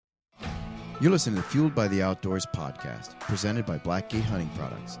You're listening to Fueled by the Outdoors podcast, presented by Blackgate Hunting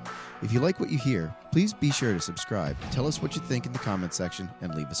Products. If you like what you hear, please be sure to subscribe, tell us what you think in the comment section,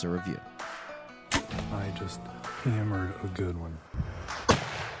 and leave us a review. I just hammered a good one.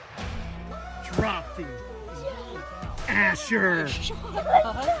 Dropped him. Asher.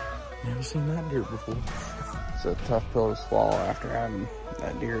 Never seen that deer before. It's a tough pill to swallow after having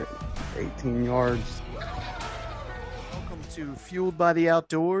that deer at 18 yards. Welcome to Fueled by the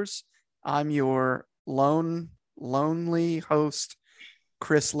Outdoors. I'm your lonely host,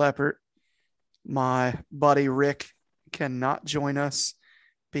 Chris Leppert. My buddy Rick cannot join us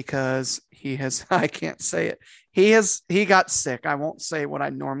because I can't say it. He got sick. I won't say what I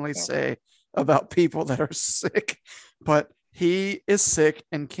normally say about people that are sick, but he is sick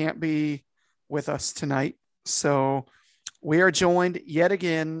and can't be with us tonight. So we are joined yet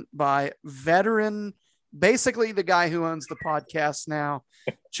again by veteran, basically the guy who owns the podcast now,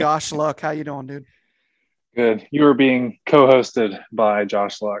 Josh Luck. How you doing, dude? Good. You were being co-hosted by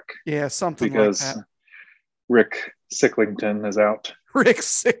Josh Luck. Yeah, something because like that. Rick Sicklington is out. Rick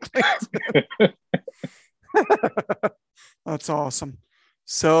Sicklington. That's awesome.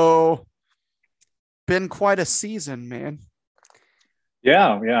 So, been quite a season, man.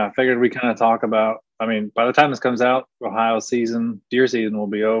 Yeah. I figured we kind of talk about, by the time this comes out, Ohio season, deer season will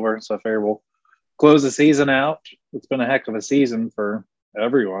be over. So I figured we'll close the season out. It's been a heck of a season for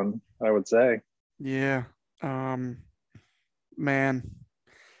everyone, I would say. Yeah. Man,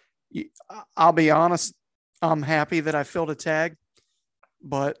 I'll be honest. I'm happy that I filled a tag,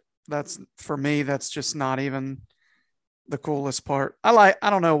 but for me, that's just not even the coolest part. I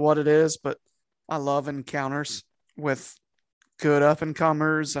don't know what it is, but I love encounters with good up and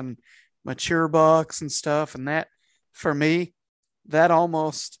comers and mature bucks and stuff. And that, for me, that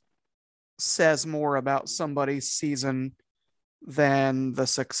almost says more about somebody's season than the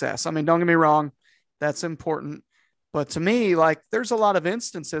success. Don't get me wrong. That's important. But to me, there's a lot of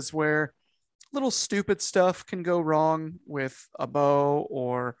instances where little stupid stuff can go wrong with a bow,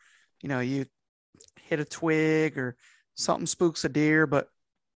 or, you hit a twig or something spooks a deer, but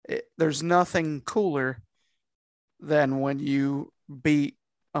there's nothing cooler than when you beat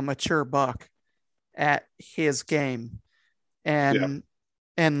a mature buck at his game. And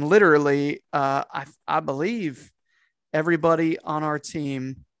literally, I believe everybody on our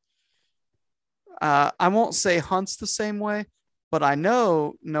team, I won't say hunts the same way, but I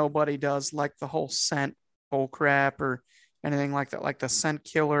know nobody does like the whole scent bull crap or anything like that, like the scent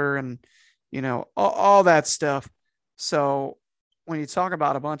killer and, all that stuff. So when you talk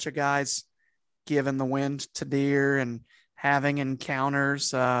about a bunch of guys giving the wind to deer and having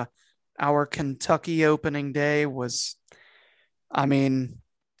encounters, our Kentucky opening day was,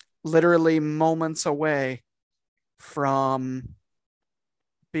 literally moments away from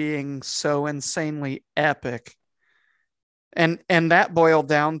being so insanely epic. And that boiled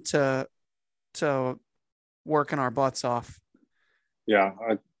down to working our butts off. Yeah.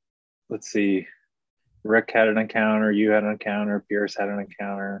 Let's see. Rick had an encounter. You had an encounter. Pierce had an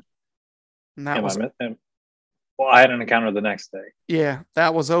encounter. And that I had an encounter the next day. Yeah,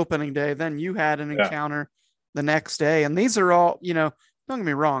 that was opening day. Then you had an encounter the next day. And these are all, don't get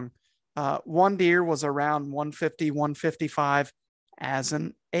me wrong. One deer was around 150, 155 as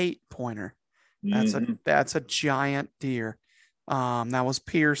an 8-pointer. That's a giant deer. That was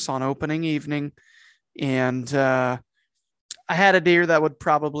Pierce on opening evening. And I had a deer that would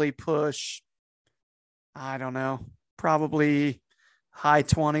probably push, I don't know, probably high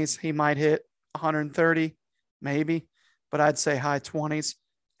 20s. He might hit 130, maybe, but I'd say high 20s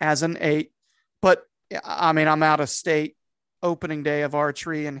as an 8. But I'm out of state opening day of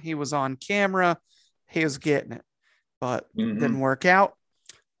archery, and he was on camera. He was getting it, but didn't work out.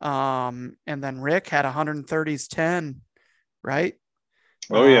 And then Rick had 130s 10, right?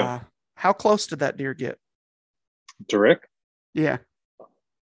 Oh, yeah. How close did that deer get? To Rick? Yeah.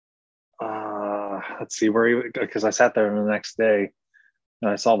 Let's see because I sat there the next day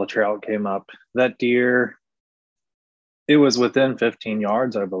and I saw the trail came up. That deer, it was within 15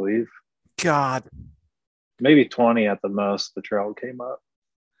 yards, I believe. God. Maybe 20 at the most, the trail came up.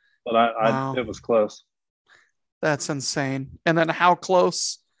 But Wow. It was close. That's insane. And then how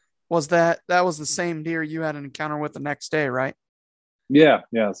close was that? That was the same deer you had an encounter with the next day, right? Yeah,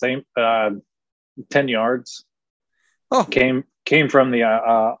 same. 10 yards. Oh, Came from the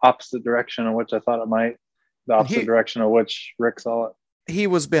opposite direction of which I thought it might. The opposite direction of which Rick saw it. He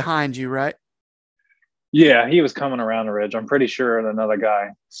was behind you, right? Yeah, he was coming around the ridge. I'm pretty sure another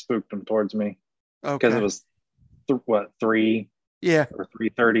guy spooked him towards me. Okay. Because it was 3 Yeah. or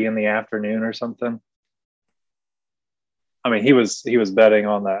 3:30 in the afternoon or something. I mean, he was betting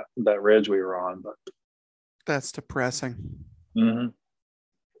on that ridge we were on, but That's depressing. mhm.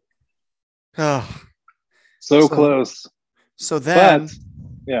 Oh, so So- close. so then But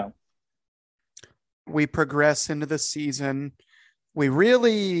yeah, we progress into the season.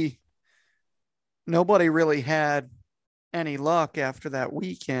 Nobody really had any luck after that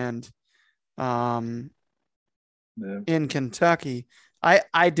weekend yeah. in Kentucky.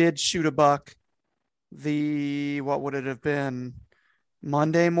 I did shoot a buck what would it have been?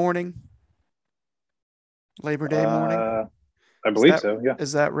 Monday morning? Labor Day morning? I believe that- so. Yeah,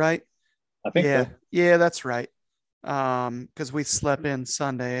 Is that right? I think yeah. so. Yeah, that's right. Because we slept in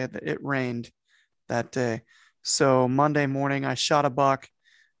Sunday. It rained that day. So Monday morning, I shot a buck.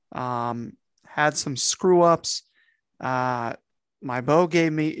 Had some screw ups. My bow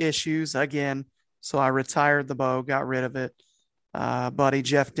gave me issues again, so I retired the bow, got rid of it. Buddy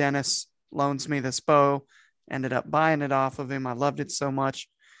Jeff Dennis loans me this bow. Ended up buying it off of him. I loved it so much.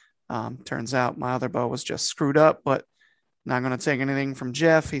 Turns out my other bow was just screwed up, but not going to take anything from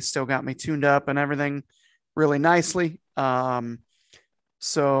Jeff. He still got me tuned up and everything really nicely.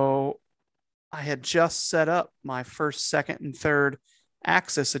 So I had just set up my first, second, and third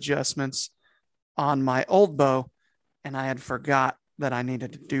axis adjustments on my old bow, and I had forgot that I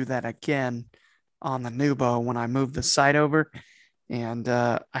needed to do that again on the new bow when I moved the sight over. And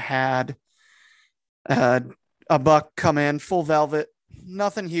I had a buck come in full velvet,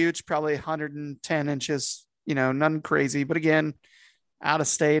 nothing huge, probably 110 inches, nothing crazy. But again, out of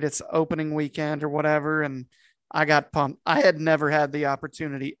state, it's opening weekend or whatever. And I got pumped. I had never had the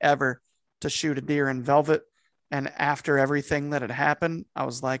opportunity ever to shoot a deer in velvet. And after everything that had happened, I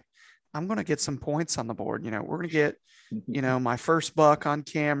was like, I'm going to get some points on the board. We're going to get, my first buck on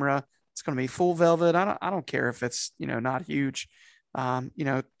camera. It's going to be full velvet. I don't care if it's, not huge,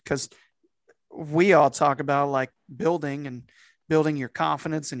 because we all talk about like building your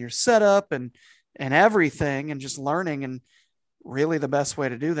confidence and your setup and everything and just learning. And really the best way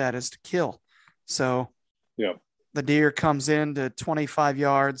to do that is to kill. So Yeah. the deer comes in to 25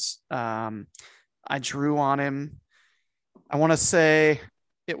 yards. I drew on him. I want to say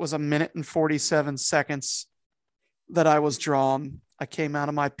it was 1 minute and 47 seconds that I was drawn. I came out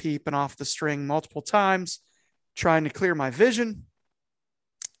of my peep and off the string multiple times, trying to clear my vision.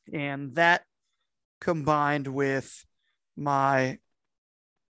 And that combined with my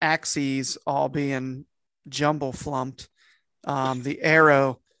axes all being jumble flumped, the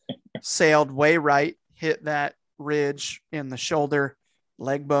arrow sailed way right, hit that ridge in the shoulder,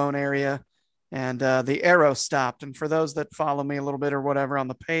 leg bone area, and the arrow stopped. And for those that follow me a little bit or whatever on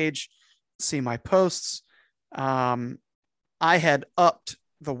the page, see my posts, I had upped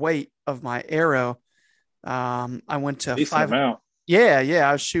the weight of my arrow. I went to Decent amount. Yeah.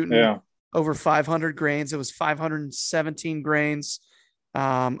 I was shooting Yeah. over 500 grains. It was 517 grains.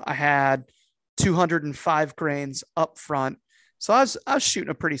 I had 205 grains up front. So I was shooting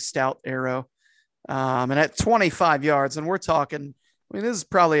a pretty stout arrow. And at 25 yards, and we're talking, this is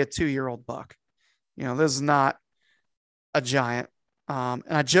probably a 2-year-old buck. This is not a giant. And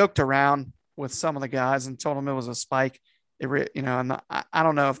I joked around with some of the guys and told them it was a spike. And I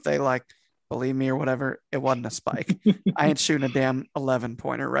don't know if they believe me or whatever. It wasn't a spike. I ain't shooting a damn 11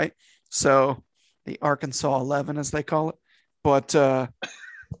 pointer, right? So the Arkansas 11, as they call it. But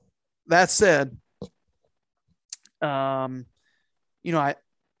that said, I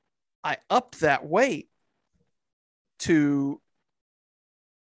upped that weight to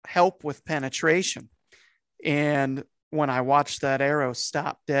help with penetration. And when I watched that arrow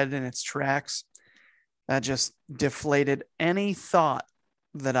stop dead in its tracks, that just deflated any thought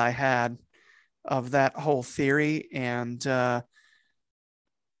that I had of that whole theory. And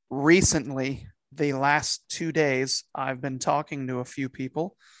recently, the last 2 days, I've been talking to a few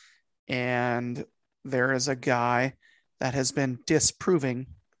people, and there is a guy that has been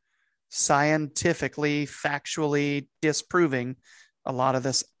scientifically, factually disproving a lot of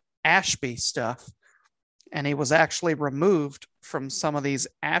this Ashby stuff. And he was actually removed from some of these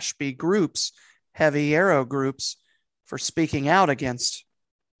Ashby groups, heavy arrow groups, for speaking out against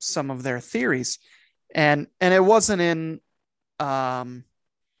some of their theories. And it wasn't in, a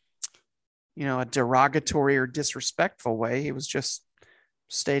derogatory or disrespectful way. He was just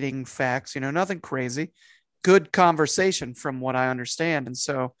stating facts, nothing crazy. Good conversation from what I understand. And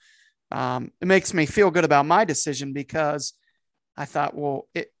so it makes me feel good about my decision, because I thought, well,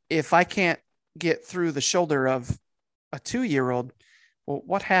 if I can't get through the shoulder of a 2-year-old, well,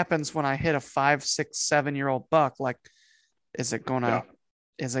 what happens when I hit a 5, 6, 7-year-old buck? Is it gonna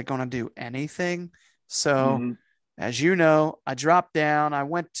do anything? So, as you know, I dropped down. I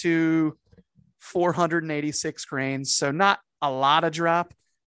went to 486 grains. So not a lot of drop,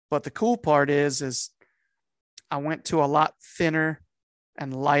 but the cool part is I went to a lot thinner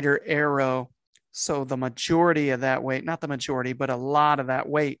and lighter arrow. So the majority of that weight, not the majority, but a lot of that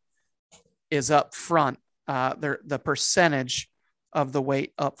weight is up front. The percentage of the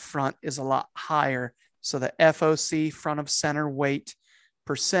weight up front is a lot higher. So the FOC, front of center weight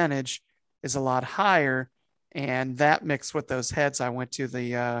percentage, is a lot higher. And that mixed with those heads, I went to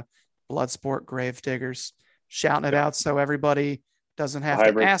the Bloodsport Grave Diggers, shouting it out so everybody doesn't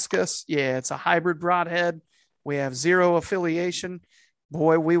have to ask us. Yeah, it's a hybrid broadhead. We have zero affiliation.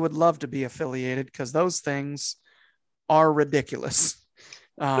 Boy, we would love to be affiliated because those things are ridiculous.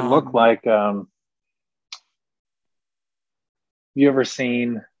 It looked like, you ever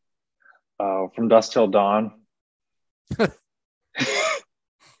seen From Dusk Till Dawn?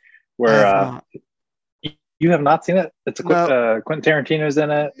 Where you have not seen it? It's a Quentin Tarantino's in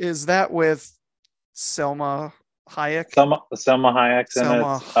it. Is that with Selma Hayek? Selma Hayek's in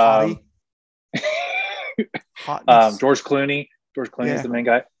it. George Clooney. George Clooney is the main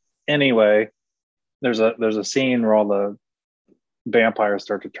guy. Anyway, there's a scene where all the vampires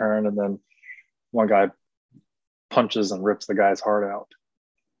start to turn, and then one guy punches and rips the guy's heart out.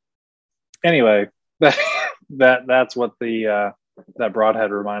 Anyway, that's what that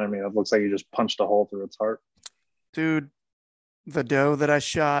broadhead reminded me of. Looks like you just punched a hole through its heart. Dude, the doe that I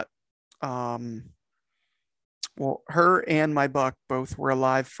shot, well, her and my buck both were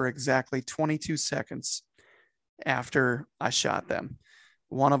alive for exactly 22 seconds after I shot them.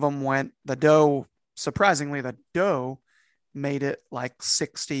 One of them surprisingly, the doe made it like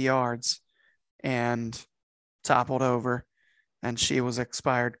 60 yards and toppled over, and she was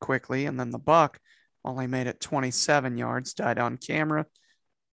expired quickly. And then the buck only made it 27 yards, died on camera.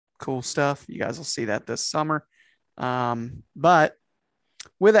 Cool stuff. You guys will see that this summer. But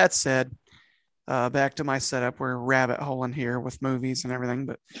with that said, back to my setup. We're rabbit holing here with movies and everything,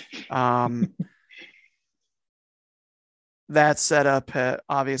 but that setup,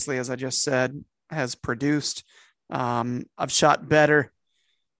 obviously, as I just said, has produced. I've shot better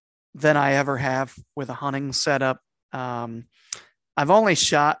than I ever have with a hunting setup. I've only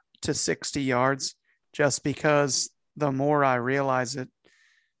shot to 60 yards just because the more I realize it,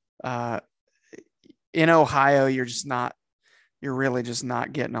 in Ohio, you're really just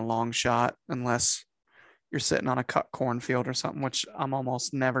not getting a long shot unless you're sitting on a cut cornfield or something, which I'm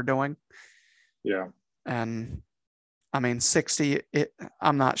almost never doing. Yeah. And I mean, 60,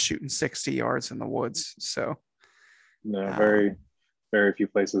 I'm not shooting 60 yards in the woods. So no, very, very few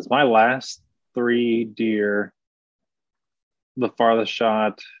places. My last 3 deer, the farthest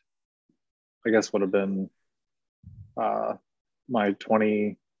shot, I guess, would have been my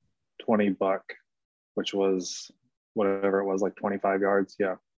 2020 buck, which was whatever it was, like 25 yards.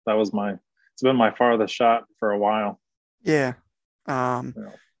 Yeah, that was it's been my farthest shot for a while. Yeah. And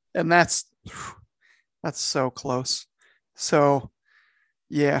that's so close. So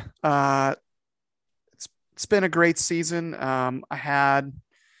yeah, it's been a great season. I had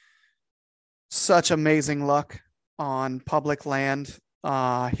such amazing luck on public land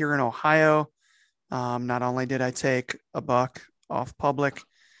here in Ohio. Not only did I take a buck off public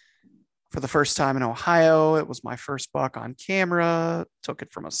for the first time in Ohio, it was my first buck on camera, took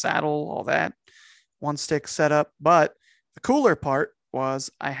it from a saddle, all that, one stick setup. But the cooler part was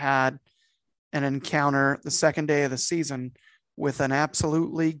I had an encounter the second day of the season with an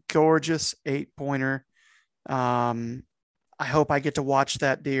absolutely gorgeous 8-pointer. I hope I get to watch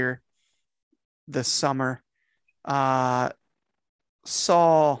that deer this summer.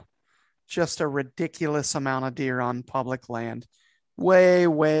 Saw just a ridiculous amount of deer on public land. Way,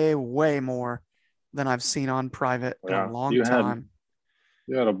 way, way more than I've seen on private in a long time.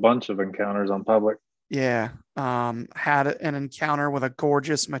 You had a bunch of encounters on public. Yeah. Had an encounter with a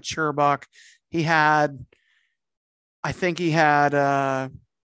gorgeous mature buck. I think he had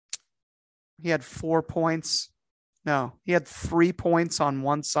 4 points. No, he had 3 points on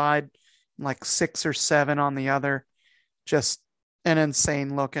one side, like 6 or 7 on the other. Just an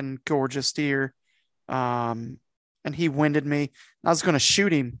insane looking, gorgeous deer. And he winded me. I was going to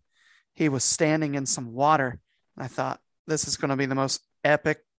shoot him. He was standing in some water. I thought, this is going to be the most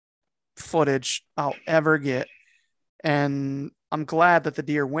epic footage I'll ever get. And I'm glad that the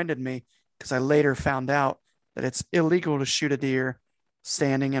deer winded me, because I later found out that it's illegal to shoot a deer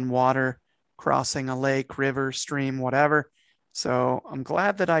standing in water, crossing a lake, river, stream, whatever. So I'm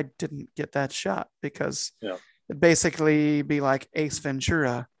glad that I didn't get that shot, because it'd basically be like Ace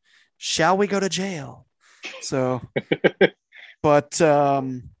Ventura. Shall we go to jail? So, but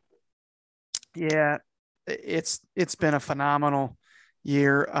yeah, it's been a phenomenal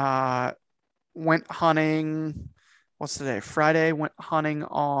year. went hunting. What's today? Friday. Went hunting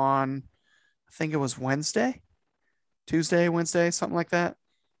on, I think it was Tuesday, Wednesday, something like that.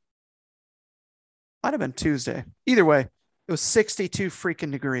 Might have been Tuesday. Either way, it was 62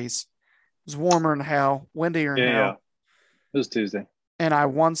 freaking degrees. It was warmer than hell, windier than hell. It was Tuesday. And I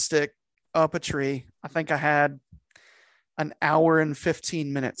one stick up a tree. I think I had an hour and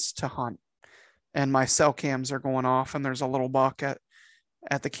 15 minutes to hunt. And my cell cams are going off, and there's a little buck at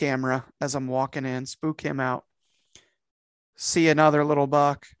the camera as I'm walking in, spook him out. See another little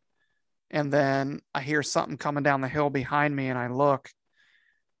buck. And then I hear something coming down the hill behind me, and I look,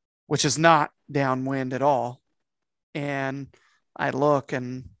 which is not downwind at all. And I look,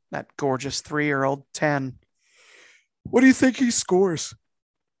 and that gorgeous 3-year-old 10. What do you think he scores?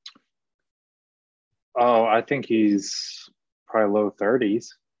 Oh, I think he's probably low 30s.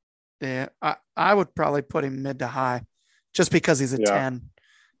 Yeah, I would probably put him mid to high just because he's a 10.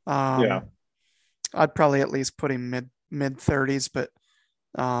 Yeah. I'd probably at least put him mid 30s, but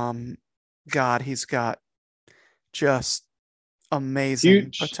God, he's got just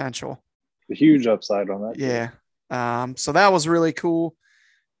amazing potential. A huge upside on that. Yeah. So that was really cool.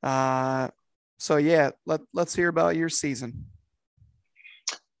 So yeah, let's hear about your season.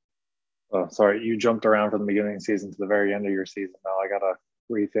 Oh, sorry, you jumped around from the beginning of the season to the very end of your season. Now I gotta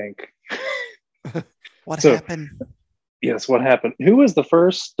rethink. What happened? Yes, what happened? Who was the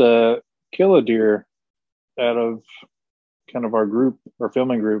first kill a deer out of kind of our group, our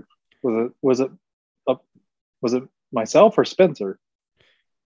filming group? Was it myself or Spencer?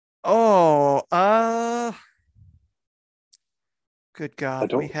 Oh, good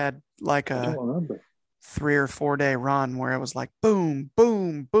God, we had like a 3 or 4 day run where it was like boom,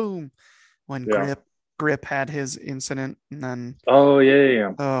 boom, boom. When Grip had his incident, and then oh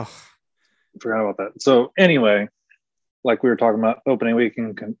yeah. Oh, I forgot about that. So anyway, like we were talking about opening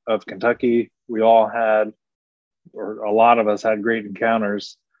weekend of Kentucky, we all had, or a lot of us had, great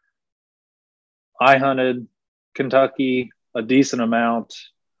encounters. I hunted Kentucky a decent amount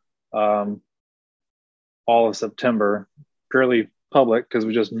all of September, purely public because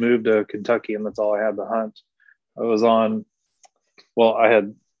we just moved to Kentucky and that's all I had to hunt. I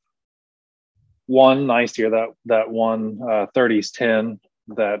had one nice deer, that one 30s 10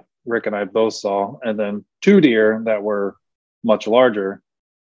 that Rick and I both saw, and then 2 deer that were much larger.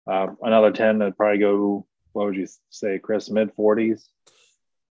 Another 10 that'd probably go, what would you say, Chris, mid 40s,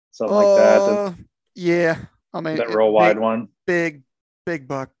 something like that. Yeah, I mean that real wide one, big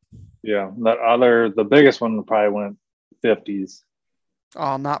buck. Yeah, the biggest one probably went 50s.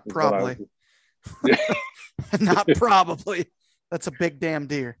 Oh, not probably. Not probably. That's a big damn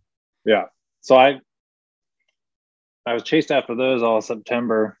deer. Yeah. So I was chased after those all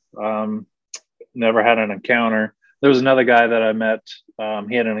September. Never had an encounter. There was another guy that I met.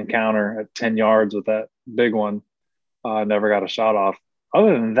 He had an encounter at 10 yards with that big one. Never got a shot off.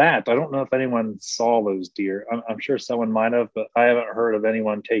 Other than that, I don't know if anyone saw those deer. I'm sure someone might have, but I haven't heard of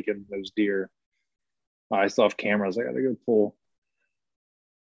anyone taking those deer. I still have cameras I got to go pull.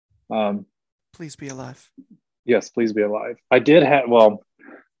 Please be alive. Yes, please be alive. I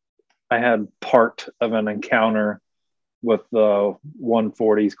had part of an encounter with the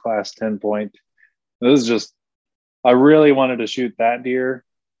 140s class 10 point. This is just, I really wanted to shoot that deer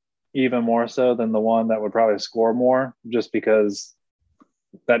even more so than the one that would probably score more, just because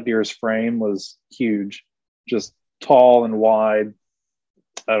that deer's frame was huge, just tall and wide.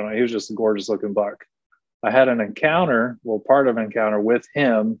 I don't know. He was just a gorgeous looking buck. I had an encounter, part of an encounter with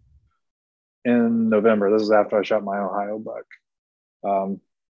him in November. This is after I shot my Ohio buck.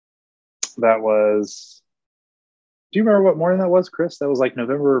 That was, do you remember what morning that was, Chris? That was like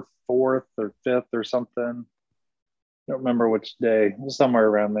November 4th or 5th or something. I don't remember which day. It was somewhere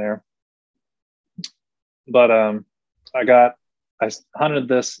around there. But I hunted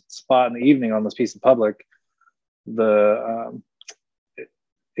this spot in the evening on this piece of public. A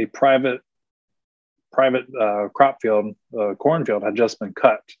private crop field, cornfield had just been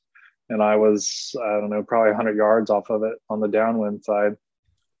cut. And I was, I don't know, probably 100 yards off of it on the downwind side.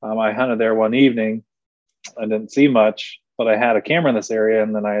 I hunted there one evening. I didn't see much, but I had a camera in this area,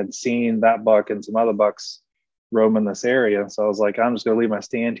 and then I had seen that buck and some other bucks roam in this area. So I was like, I'm just going to leave my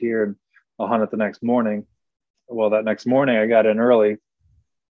stand here and I'll hunt it the next morning. Well, that next morning I got in early,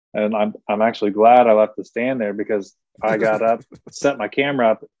 and I'm actually glad I left the stand there because I got up, set my camera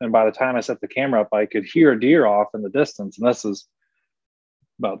up, and by the time I set the camera up, I could hear a deer off in the distance. And this is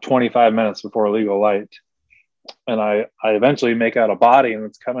about 25 minutes before legal light. And I eventually make out a body, and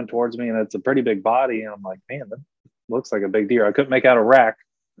it's coming towards me, and it's a pretty big body. And I'm like, man, that looks like a big deer. I couldn't make out a rack,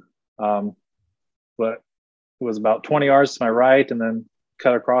 but it was about 20 yards to my right, and then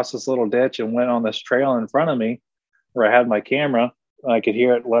cut across this little ditch and went on this trail in front of me where I had my camera. I could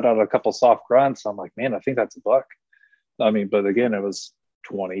hear it let out a couple soft grunts. I'm like, man, I think that's a buck. I mean, but again, it was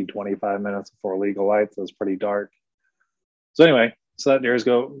 25 minutes before legal lights. It was pretty dark. So anyway, so that deer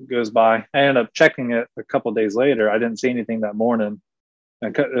goes by. I ended up checking it a couple days later. I didn't see anything that morning.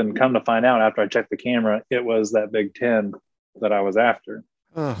 And come to find out after I checked the camera, it was that big 10 that I was after.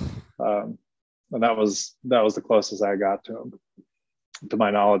 And that was the closest I got to him, to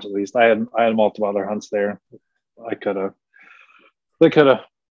my knowledge, at least. I had multiple other hunts there. They could have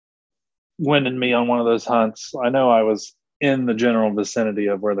winded me on one of those hunts. I know I was in the general vicinity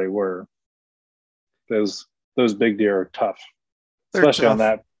of where they were. Those big deer are tough, especially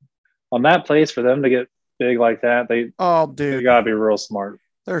tough. on that place. For them to get big like that, they gotta be real smart.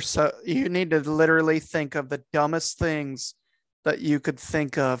 You need to literally think of the dumbest things that you could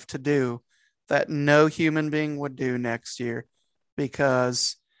think of to do that no human being would do next year,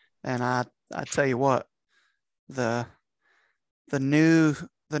 because, and I tell you what, the new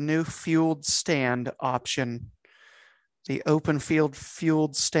fueled stand option, the open field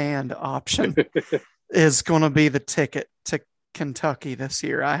fueled stand option is going to be the ticket to Kentucky this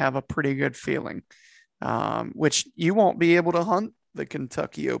year. I have a pretty good feeling, which you won't be able to hunt the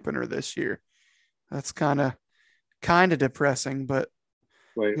Kentucky opener this year. That's kind of depressing, but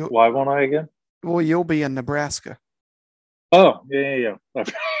wait, why won't I again? Well, you'll be in Nebraska. Oh, yeah.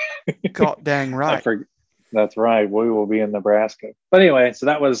 God dang right. That's right. We will be in Nebraska. But anyway, so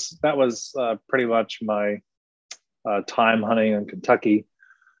that was pretty much my time hunting in Kentucky.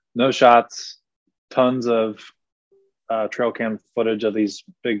 No shots, tons of trail cam footage of these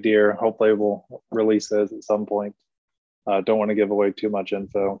big deer. Hopefully we'll release those at some point. Don't want to give away too much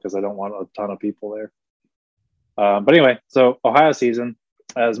info because I don't want a ton of people there. But anyway, so Ohio season,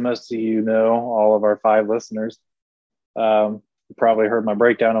 as most of you know, all of our 5 listeners, you probably heard my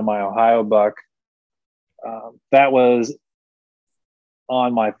breakdown on my Ohio buck. That was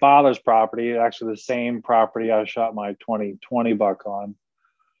on my father's property, actually the same property I shot my 2020 buck on.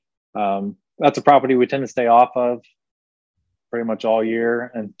 That's a property we tend to stay off of pretty much all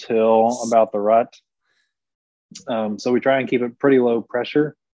year until about the rut. So we try and keep it pretty low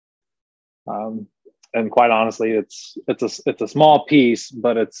pressure. And quite honestly, it's a small piece,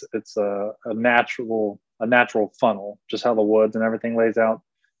 but it's a natural funnel, just how the woods and everything lays out,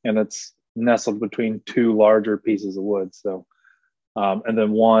 and it's nestled between 2 larger pieces of wood. So, and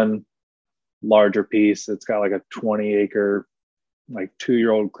then one larger piece, it's got like a 20-acre, like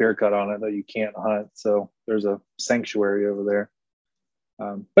 2-year-old clear cut on it that you can't hunt. So there's a sanctuary over there.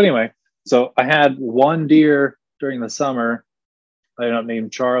 But anyway, so I had one deer during the summer. I ended up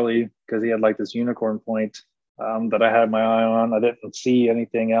named Charlie because he had like this unicorn point that I had my eye on. I didn't see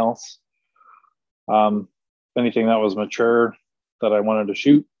anything else, anything that was mature that I wanted to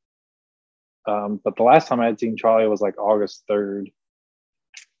shoot. But the last time I had seen Charlie was like August 3rd.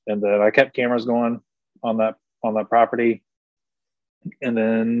 And then I kept cameras going on that property. And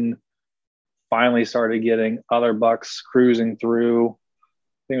then finally started getting other bucks cruising through. I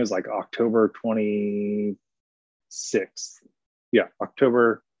think it was like October 26th. Yeah,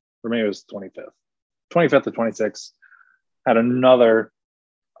 October, or maybe it was 25th. 25th to 26th. Had another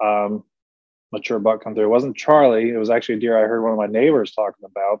mature buck come through. It wasn't Charlie. It was actually a deer I heard one of my neighbors talking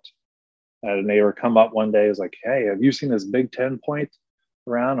about. I had a neighbor come up one day. He was like, "Hey, have you seen this big 10 point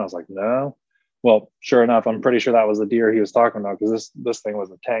around?" I was like, "No." Well, sure enough, I'm pretty sure that was the deer he was talking about, because this thing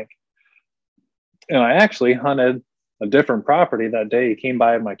was a tank. And I actually hunted a different property that day. He came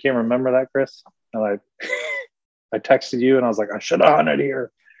by my camera. Remember that, Chris? And I texted you and I was like, I should have hunted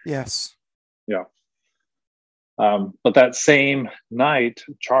here. Yes. Yeah. But that same night,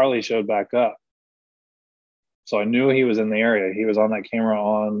 Charlie showed back up. So I knew he was in the area. He was on that camera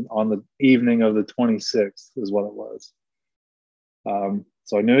on the evening of the 26th is what it was.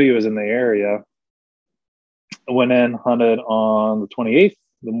 So I knew he was in the area. I went in, hunted on the 28th,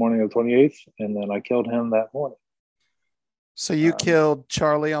 the morning of the 28th, and then I killed him that morning. So you killed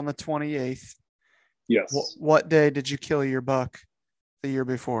Charlie on the 28th. Yes. What day did you kill your buck the year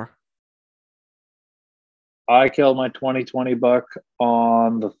before? I killed my 2020 buck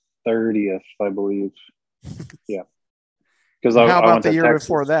on the 30th, I believe. Yeah. Because how about the year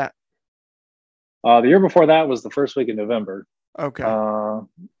before that? The year before that was the first week in November. Okay.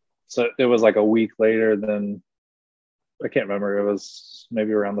 So it was like a week later than, I can't remember. It was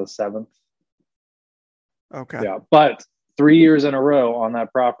maybe around the 7th. Okay. Yeah. But 3 years in a row on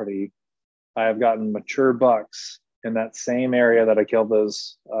that property, I have gotten mature bucks in that same area that I killed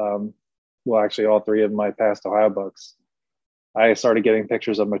those. Well, actually, all 3 of my past Ohio bucks. I started getting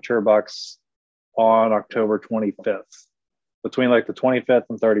pictures of mature bucks on October 25th. between like the 25th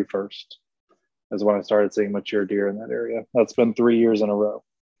and 31st is when I started seeing mature deer in that area. That's been 3 years in a row.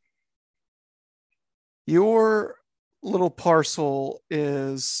 Your little parcel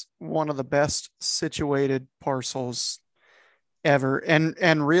is one of the best situated parcels ever.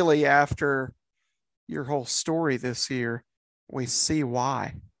 And really, after your whole story this year, we see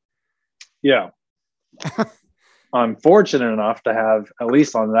why. Yeah. I'm fortunate enough to have, at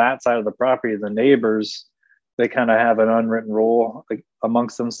least on that side of the property, the neighbors, they kind of have an unwritten rule like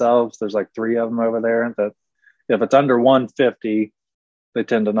amongst themselves. There's like 3 of them over there that if it's under 150, they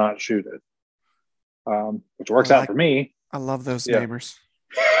tend to not shoot it, which works out for me. I love those neighbors.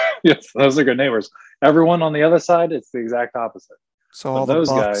 Yes, those are good neighbors. Everyone on the other side, it's the exact opposite. So all those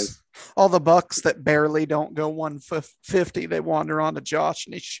guys, all the bucks that barely don't go 150, they wander onto Josh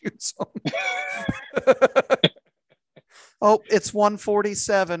and he shoots them. Oh, it's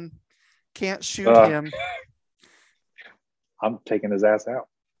 147. Can't shoot him. I'm taking his ass out.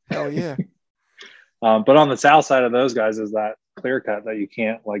 Hell yeah. But on the south side of those guys is that clear cut that you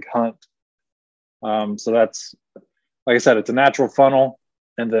can't like hunt. So that's, like I said, it's a natural funnel.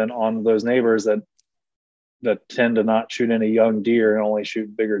 And then on those neighbors that tend to not shoot any young deer and only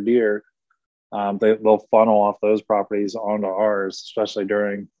shoot bigger deer, they'll funnel off those properties onto ours, especially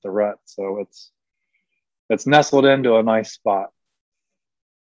during the rut. So it's nestled into a nice spot.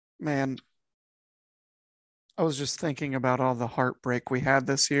 Man, I was just thinking about all the heartbreak we had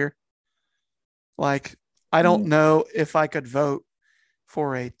this year. Like, I don't know if I could vote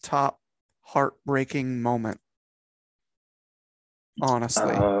for a top heartbreaking moment.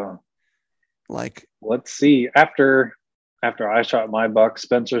 Honestly. Like, let's see. After I shot my buck,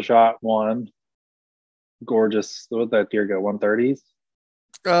 Spencer shot one. Gorgeous. What did that deer go? 130s?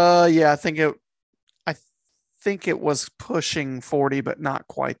 Yeah, I think it was pushing 40, but not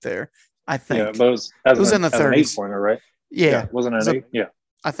quite there. I think. Yeah, but it was in the 30s. Pointer, right? Yeah. Wasn't it an 8? Yeah.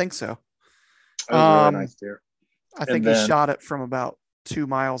 I think so. That was a really nice deer. I think he shot it from about 2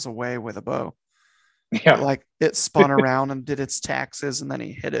 miles away with a bow. Yeah. Like it spun around and did its taxes and then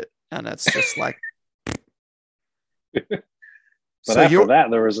he hit it. And it's just like. But so after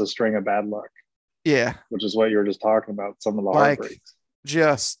that, there was a string of bad luck. Yeah. Which is what you were just talking about. Some of the heartbreaks.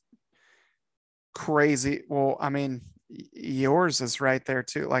 Just crazy. Well, I mean, yours is right there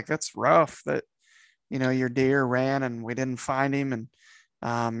too. Like that's rough that, your deer ran and we didn't find him. And,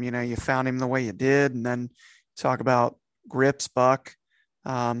 you found him the way you did. And then talk about Grips buck,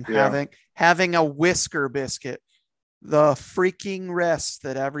 having a whisker biscuit, the freaking rest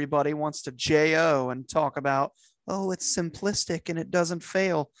that everybody wants to JO and talk about. Oh, it's simplistic and it doesn't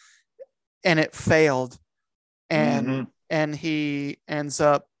fail. And it failed. And he ends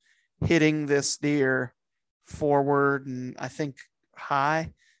up hitting this deer forward and I think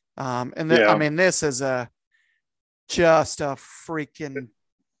high. I mean, this is just a freaking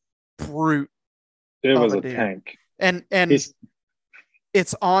brute. It was a tank. And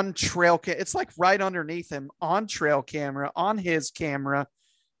it's on trail. It's like right underneath him on trail camera, on his camera,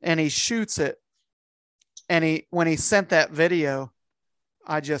 and he shoots it. And when he sent that video,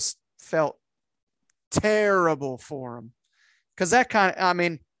 I just felt terrible for him. Because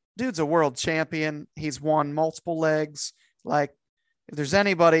dude's a world champion. He's won multiple legs. Like, if there's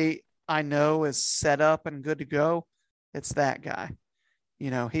anybody I know is set up and good to go, it's that guy.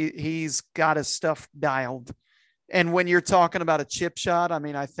 He's got his stuff dialed. And when you're talking about a chip shot, I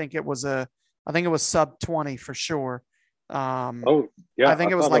mean, I think it was sub 20 for sure. I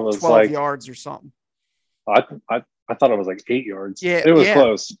think it was like 12 yards or something. I thought it was like 8 yards. Yeah, it was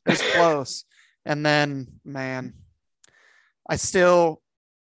close. It was close. And then, man, I still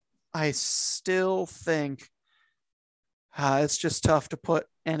think it's just tough to put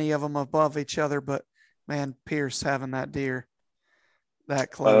any of them above each other. But man, Pierce having that deer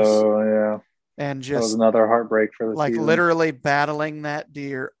that close. Oh yeah. And just that was another heartbreak for the season. Literally battling that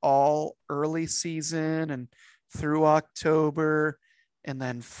deer all early season and through October. And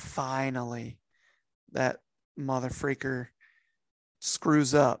then finally that mother freaker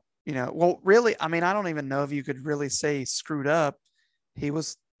screws up, well, really, I mean, I don't even know if you could really say he screwed up.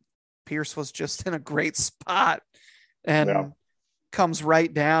 Pierce was just in a great spot and comes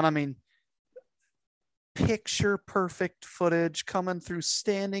right down. I mean, picture perfect footage coming through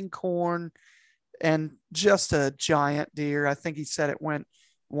standing corn and just a giant deer. I think he said it went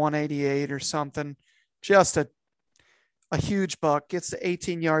 188 or something. Just a huge buck, gets to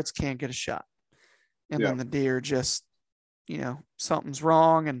 18 yards, can't get a shot. And then the deer just, something's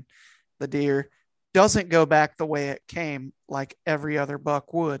wrong. And the deer doesn't go back the way it came like every other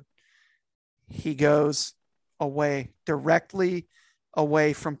buck would. He goes directly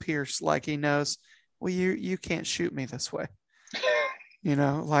away from Pierce like he knows, well, you can't shoot me this way.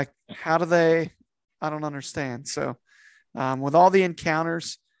 Like how do they? I don't understand. So, with all the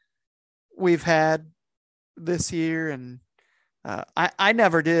encounters we've had this year, and I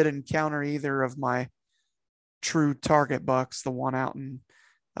never did encounter either of my true target bucks, the one out in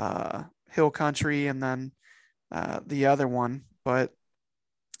hill country and then the other one. But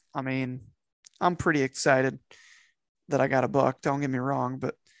I mean, I'm pretty excited that I got a buck. Don't get me wrong,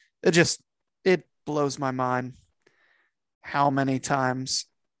 but it blows my mind how many times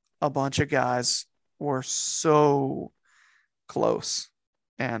a bunch of guys were so close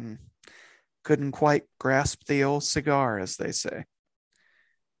and couldn't quite grasp the old cigar, as they say.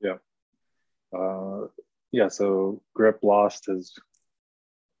 Yeah. So Grip lost his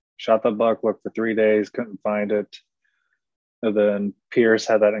shot the buck, looked for 3 days, couldn't find it. And then Pierce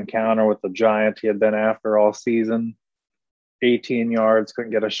had that encounter with the giant he had been after all season. 18 yards,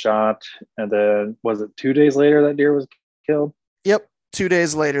 couldn't get a shot. And then was it 2 days later that deer was killed? Yep. 2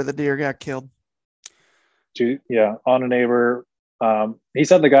 days later, the deer got killed. On a neighbor. He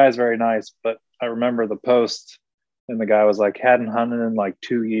said the guy is very nice, but I remember the post and the guy was like, hadn't hunted in like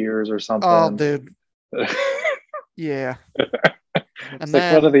 2 years or something. Oh, dude. Yeah. And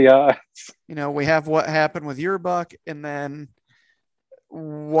then, what are the odds? We have what happened with your buck, and then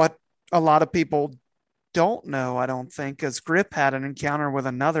what a lot of people don't know, I don't think, is Grip had an encounter with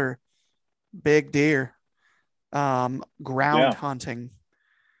another big deer, ground hunting,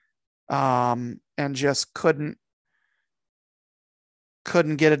 and just couldn't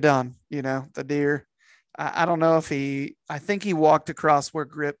get it done. The deer, I don't know if I think he walked across where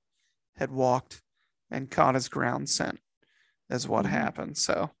Grip had walked and caught his ground scent is what happened.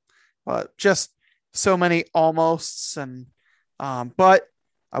 So, but just so many almosts. And, but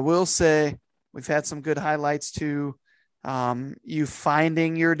I will say we've had some good highlights too. You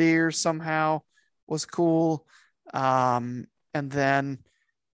finding your deer somehow was cool. And then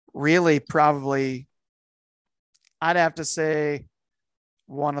really probably I'd have to say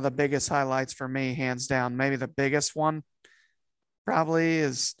one of the biggest highlights for me, hands down, maybe the biggest one probably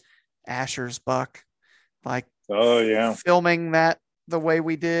is Asher's buck. Like, oh yeah, filming that the way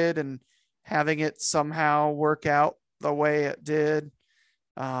we did and having it somehow work out the way it did.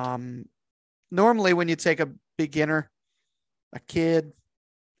 Normally when you take a beginner, a kid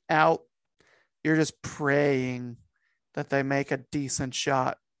out, you're just praying that they make a decent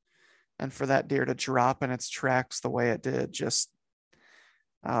shot, and for that deer to drop in its tracks the way it did, just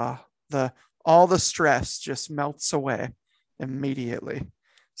all the stress just melts away immediately.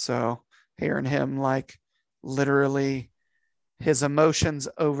 So hearing him, like, literally his emotions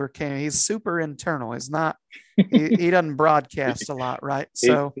overcame. He's super internal. He's not, he doesn't broadcast a lot, right?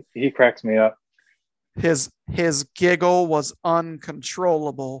 So he cracks me up. His giggle was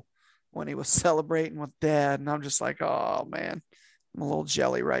uncontrollable when he was celebrating with Dad. And I'm just like, oh man, I'm a little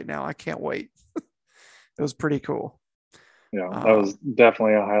jelly right now. I can't wait. It was pretty cool. Yeah, that was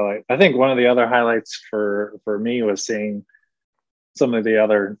definitely a highlight. I think one of the other highlights for me was seeing some of the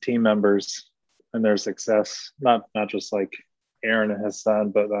other team members and their success, not just like Aaron and his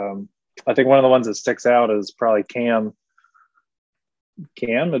son, but I think one of the ones that sticks out is probably Cam.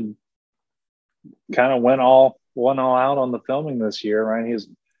 Cam had kind of went all out on the filming this year, right? He's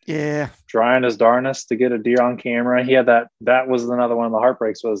trying his darnest to get a deer on camera. He had that was another one of the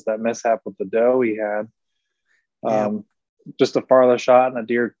heartbreaks, was that mishap with the doe he had. Just a farther shot and a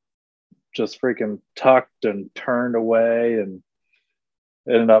deer just freaking tucked and turned away and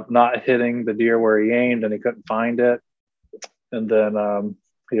ended up not hitting the deer where he aimed, and he couldn't find it. And then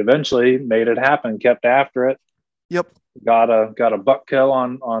he eventually made it happen, kept after it. Yep. Got a buck kill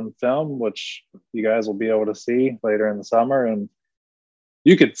on film, which you guys will be able to see later in the summer. And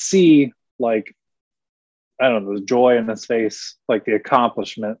you could see, like, I don't know, the joy in his face, like the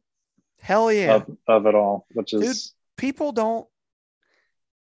accomplishment. Hell yeah. Of it all, which is... Dude, people don't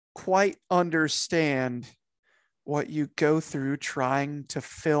quite understand what you go through trying to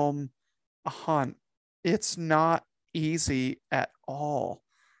film a hunt. It's not easy at all.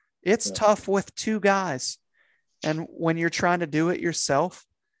 It's tough with two guys. And when you're trying to do it yourself,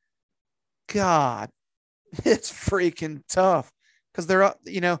 God, it's freaking tough. Because they're,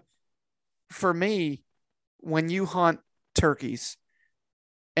 for me, when you hunt turkeys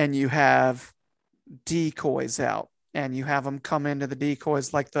and you have decoys out and you have them come into the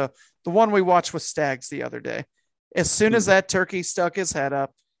decoys, like the one we watched with stags the other day, as soon as that turkey stuck his head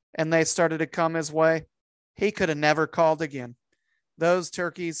up and they started to come his way, he could have never called again. Those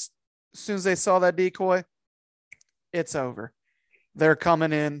turkeys, as soon as they saw that decoy, it's over. They're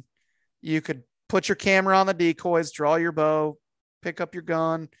coming in. You could put your camera on the decoys, draw your bow, pick up your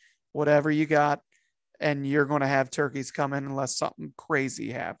gun, whatever you got, and you're going to have turkeys come in unless something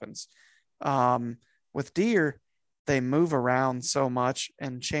crazy happens. With deer, they move around so much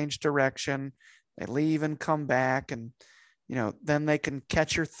and change direction. They leave and come back, and then they can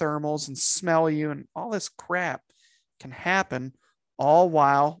catch your thermals and smell you, and all this crap can happen, all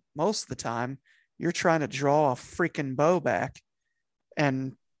while most of the time you're trying to draw a freaking bow back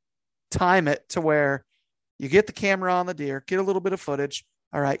and time it to where you get the camera on the deer, get a little bit of footage.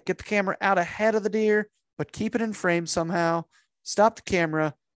 All right, get the camera out ahead of the deer, but keep it in frame somehow. Stop the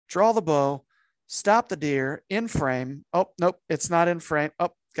camera, draw the bow, stop the deer in frame. Oh, nope, it's not in frame.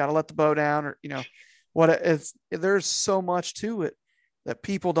 Oh, got to let the bow down, or what it's. There's so much to it that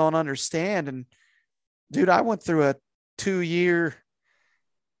people don't understand. And dude, I went through a 2-year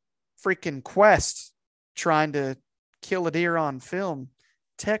freaking quest trying to kill a deer on film.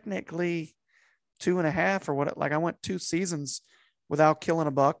 Technically 2.5 or what, like I went 2 seasons without killing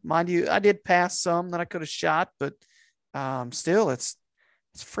a buck. Mind you, I did pass some that I could have shot, but still it's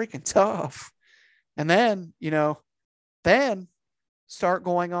freaking tough. And then, then start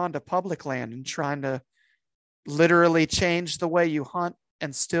going on to public land and trying to literally change the way you hunt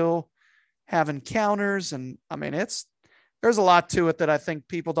and still have encounters. And I mean, there's a lot to it that I think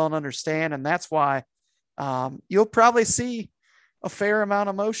people don't understand. And that's why you'll probably see a fair amount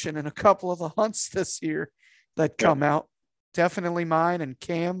of motion in a couple of the hunts this year that come out. Definitely mine and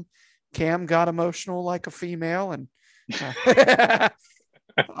Cam. Cam got emotional like a female, and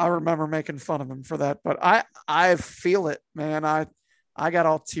I remember making fun of him for that. But I feel it, man. I got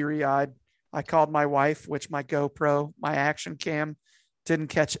all teary-eyed. I called my wife, which my GoPro, my action cam, didn't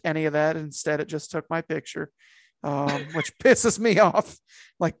catch any of that. Instead, it just took my picture, which pisses me off.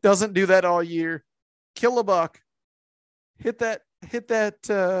 Like, doesn't do that all year. Kill a buck. Hit that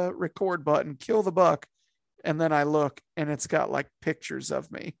record button, kill the buck. And then I look and it's got like pictures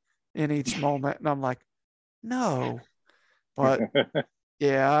of me in each moment. And I'm like, no, but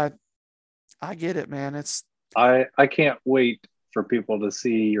yeah, I get it, man. I can't wait for people to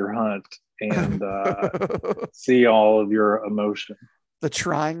see your hunt and see all of your emotion. The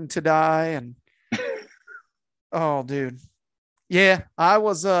trying to die. And oh, dude. Yeah, I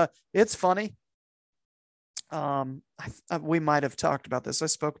was, it's funny. We might have talked about this. I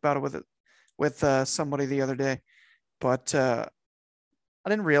spoke about it with somebody the other day, but I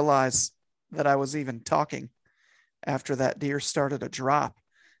didn't realize that I was even talking after that deer started to drop.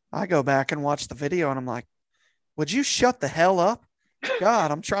 I go back and watch the video and I'm like, would you shut the hell up? God,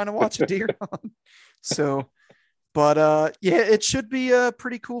 I'm trying to watch a deer hunt. So, but yeah, it should be a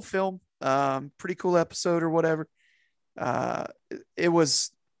pretty cool film, pretty cool episode or whatever. It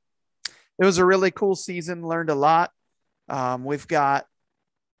was a really cool season. Learned a lot. We've got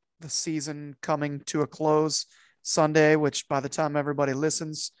the season coming to a close Sunday, which by the time everybody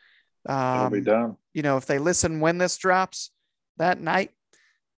listens, it'll be done. If they listen when this drops that night,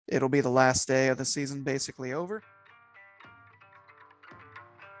 it'll be the last day of the season, basically over.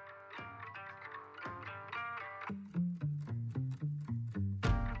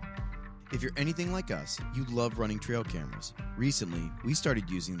 If you're anything like us, you love running trail cameras. Recently, we started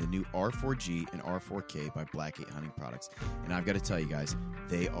using the new R4G and R4K by Blackgate Hunting Products, and I've got to tell you guys,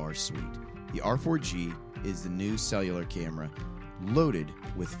 they are sweet. The R4G is the new cellular camera loaded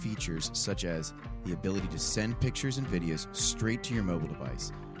with features such as the ability to send pictures and videos straight to your mobile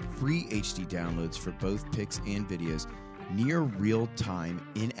device, free HD downloads for both pics and videos, near real-time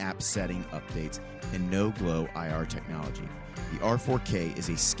in-app setting updates, and no-glow IR technology. The R4K is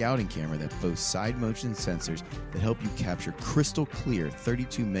a scouting camera that boasts side motion sensors that help you capture crystal clear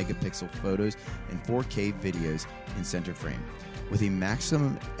 32 megapixel photos and 4K videos in center frame. With a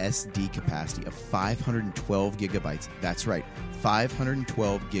maximum SD capacity of 512 gigabytes, that's right,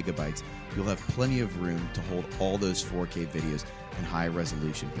 512 gigabytes, you'll have plenty of room to hold all those 4K videos and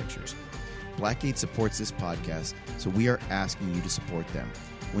high-resolution pictures. Blackgate supports this podcast, so we are asking you to support them.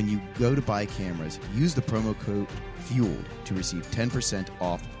 When you go to buy cameras, use the promo code FUELED to receive 10%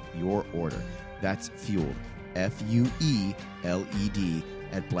 off your order. That's FUELED, FUELED,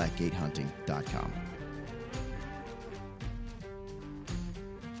 at blackgatehunting.com.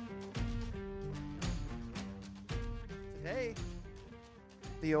 Today,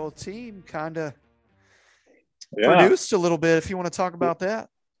 the old team kind of produced a little bit, if you want to talk about that.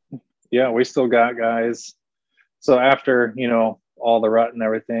 Yeah, we still got guys. So after, all the rut and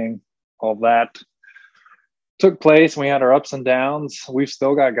everything, all that took place, we had our ups and downs. We've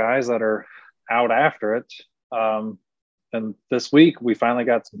still got guys that are out after it. And this week we finally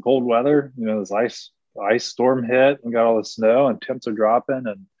got some cold weather. This ice storm hit and got all the snow, and temps are dropping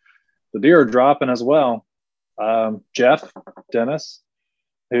and the deer are dropping as well. Jeff Dennis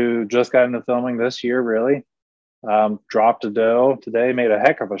who just got into filming this year, really. Dropped a doe today, made a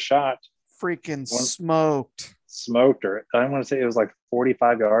heck of a shot. Freaking smoked her. I want to say it was like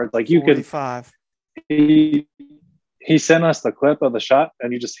 45 yards. Like 45. He sent us the clip of the shot,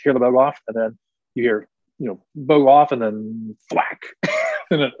 and you just hear the bow off, and then you hear, bow off, and then thwack,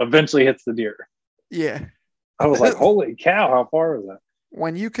 and it eventually hits the deer. Yeah. I was like, holy cow, how far was that?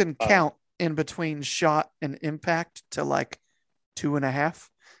 When you can count in between shot and impact to like 2.5,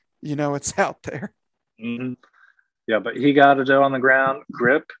 it's out there. Mm-hmm. Yeah, but he got a doe on the ground.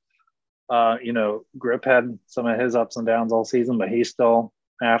 Grip, Grip had some of his ups and downs all season, but he's still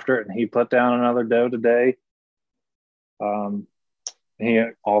after it, and he put down another doe today. He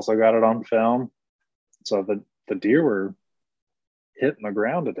also got it on film. So the deer were hitting the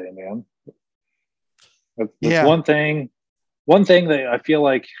ground today, man. That's one thing that I feel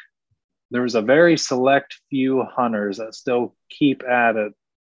like there's a very select few hunters that still keep at it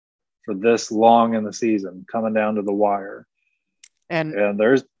for this long in the season, coming down to the wire. And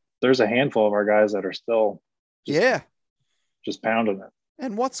there's a handful of our guys that are still just pounding it.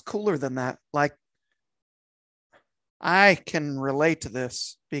 And what's cooler than that? Like, I can relate to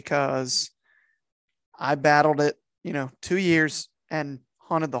this because I battled it, 2 years and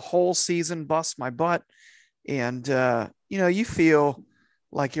hunted the whole season, bust my butt. And, you feel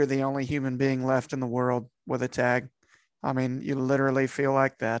like you're the only human being left in the world with a tag. I mean, you literally feel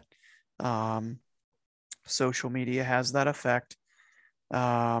like that. Social media has that effect.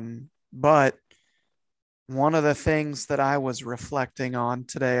 But one of the things that I was reflecting on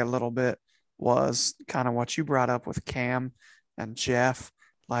today a little bit was kind of what you brought up with Cam and Jeff.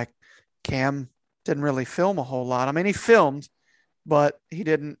 Like, Cam didn't really film a whole lot. I mean, he filmed, but he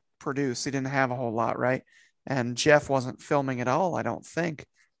didn't produce. He didn't have a whole lot, right? And Jeff wasn't filming at all, I don't think.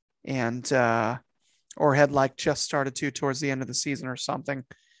 And, or had like just started to towards the end of the season or something.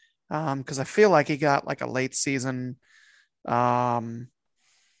 Because I feel like he got like a late season,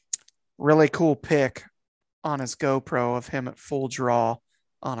 really cool pic on his GoPro of him at full draw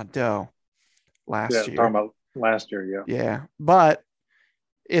on a doe last year. Talking about last year, yeah. Yeah, but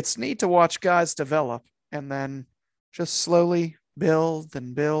it's neat to watch guys develop and then just slowly build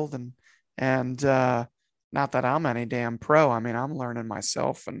and not that I'm any damn pro. I mean, I'm learning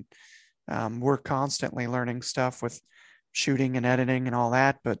myself, and we're constantly learning stuff with shooting and editing and all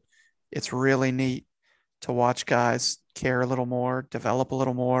that, but it's really neat to watch guys care a little more, develop a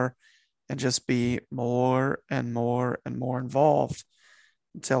little more, and just be more and more and more involved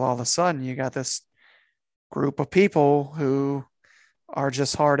until all of a sudden you got this group of people who are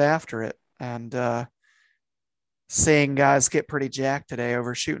just hard after it. And seeing guys get pretty jacked today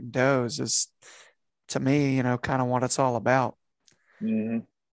over shooting does is, to me, kind of what it's all about. Mm-hmm.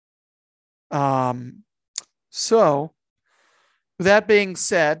 So with that being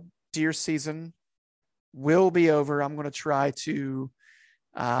said, deer season will be over. I'm going to try to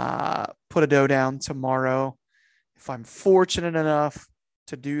put a doe down tomorrow. If I'm fortunate enough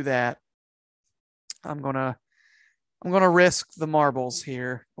to do that, I'm gonna risk the marbles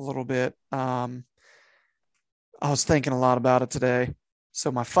here a little bit. I was thinking a lot about it today.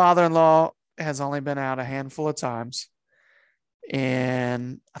 So my father-in-law has only been out a handful of times,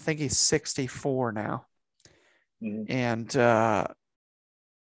 and I think he's 64 now. Mm-hmm. And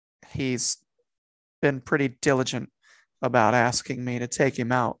he's been pretty diligent about asking me to take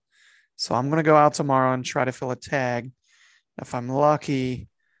him out. So I'm going to go out tomorrow and try to fill a tag. If I'm lucky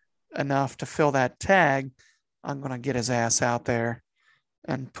enough to fill that tag, I'm going to get his ass out there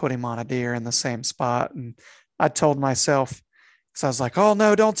and put him on a deer in the same spot. And I told myself, because I was like, oh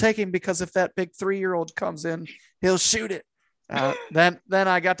no, don't take him, because if that big 3-year-old comes in, he'll shoot it. Then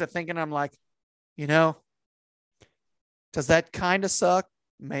I got to thinking, I'm like, does that kind of suck?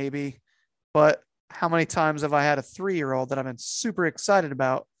 Maybe. But how many times have I had a 3-year-old that I've been super excited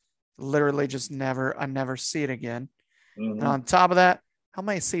about, literally just I never see it again. Mm-hmm. And on top of that, how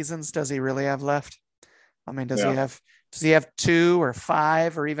many seasons does he really have left? I mean, does he have 2 or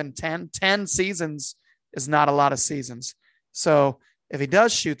 5 or even 10? 10 seasons is not a lot of seasons. So if he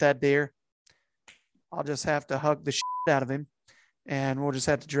does shoot that deer, I'll just have to hug the shit out of him, and we'll just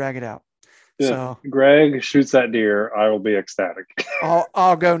have to drag it out. If so Greg shoots that deer, I will be ecstatic.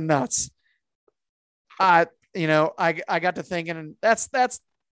 I'll go nuts. I got to thinking, and that's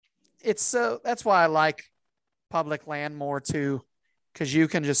why I like public land more too, because you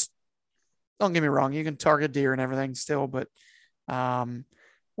can just, don't get me wrong, you can target deer and everything still, but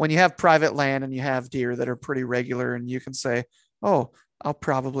when you have private land and you have deer that are pretty regular, and you can say, oh, I'll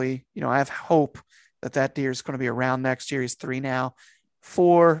probably, I have hope that deer is going to be around next year. He's 3 now.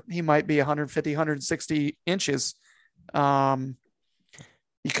 4, he might be 150, 160 inches.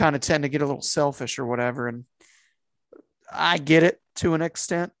 you kind of tend to get a little selfish or whatever. And I get it to an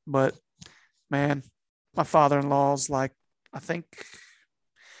extent, but man, my father-in-law's like, I think,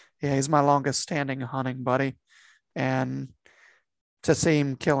 yeah, he's my longest standing hunting buddy. And to see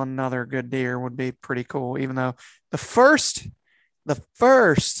him kill another good deer would be pretty cool, even though the first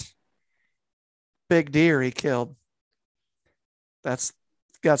big deer he killed, that's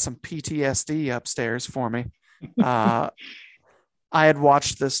got some PTSD upstairs for me. I had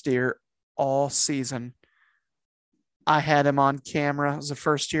watched this deer all season. I had him on camera. It was the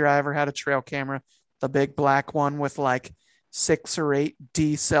first year I ever had a trail camera, the big black one with like 6 or 8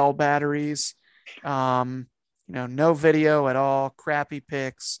 D-cell batteries. No video at all, crappy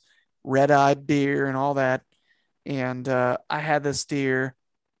pics, red-eyed deer and all that. And I had this deer,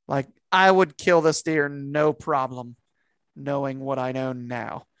 like I would kill this deer no problem, knowing what I know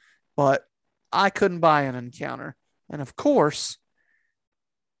now. But I couldn't buy an encounter. And of course,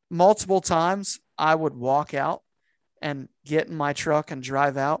 multiple times I would walk out and get in my truck and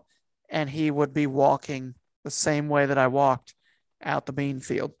drive out, and he would be walking the same way that I walked out the bean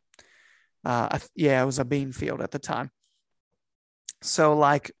field. It was a bean field at the time. So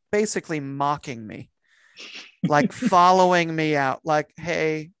like basically mocking me, like following me out, like,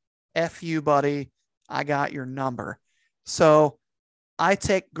 hey, F you, buddy, I got your number. So I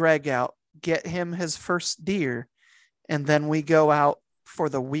take Greg out, get him his first deer, and then we go out for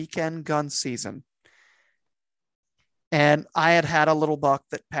the weekend gun season. And I had a little buck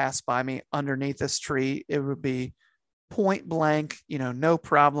that passed by me underneath this tree. It would be point blank, no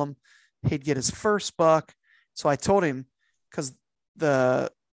problem. He'd get his first buck. So I told him, because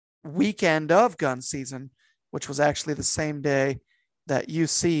the weekend of gun season, which was actually the same day that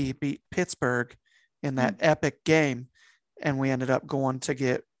UC beat Pittsburgh in that epic game, and we ended up going to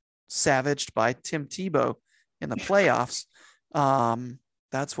get savaged by Tim Tebow in the playoffs.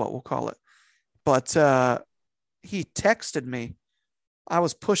 That's what we'll call it. But he texted me. I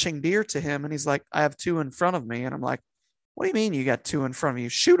was pushing deer to him, and he's like, I have 2 in front of me. And I'm like, what do you mean you got 2 in front of you?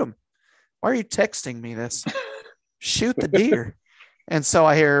 Shoot them. Why are you texting me this? Shoot the deer. And so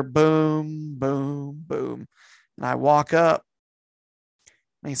I hear boom, boom, boom. And I walk up,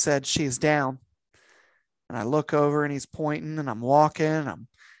 and he said, she's down. And I look over, and he's pointing, and I'm walking.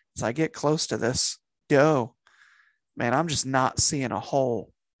 As I get close to this doe, man, I'm just not seeing a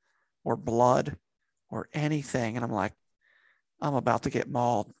hole or blood or anything. And I'm like, I'm about to get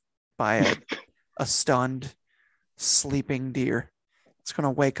mauled by a stunned, sleeping deer. It's going to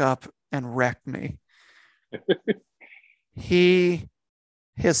wake up and wreck me. His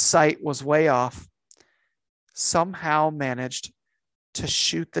sight was way off. Somehow managed to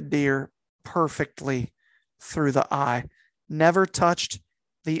shoot the deer perfectly through the eye. Never touched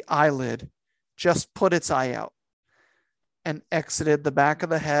the eyelid, just put its eye out and exited the back of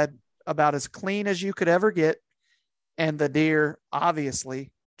the head about as clean as you could ever get. And the deer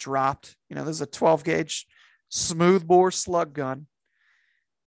obviously dropped. This is a 12 gauge smooth bore slug gun.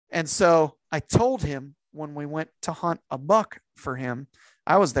 And so I told him when we went to hunt a buck for him,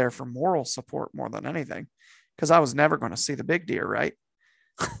 I was there for moral support more than anything, because I was never going to see the big deer, right?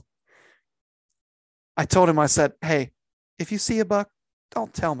 I told him, I said, hey, if you see a buck,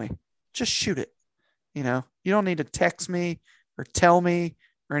 don't tell me. Just shoot it. You don't need to text me or tell me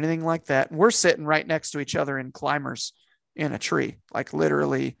or anything like that. And we're sitting right next to each other in climbers in a tree. Like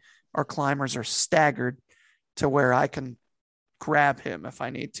literally our climbers are staggered to where I can grab him if I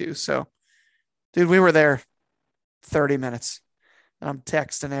need to. So, dude, we were there 30 minutes, and I'm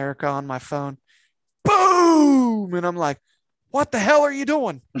texting Erica on my phone. Boom! And I'm like, what the hell are you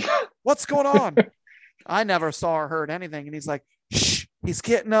doing? What's going on? I never saw or heard anything. And he's like, shh, he's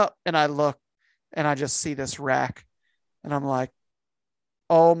getting up. And I look, and I just see this rack. And I'm like,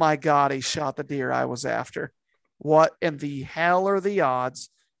 oh my God, he shot the deer I was after. What in the hell are the odds?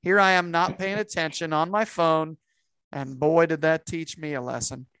 Here I am not paying attention on my phone. And boy, did that teach me a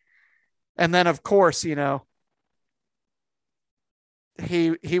lesson. And then, of course, he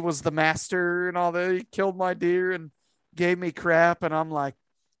was the master and all that. He killed my deer and gave me crap. And I'm like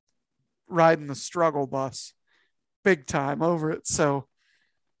riding the struggle bus big time over it. So,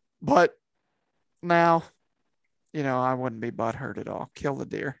 but now, I wouldn't be butthurt at all. Kill the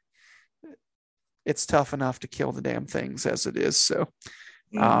deer. It's tough enough to kill the damn things as it is. So,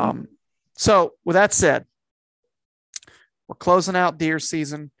 so with that said, we're closing out deer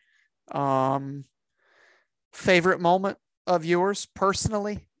season. Favorite moment of yours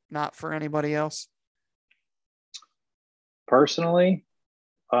personally, not for anybody else? Personally,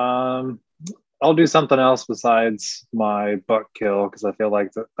 I'll do something else besides my buck kill, because I feel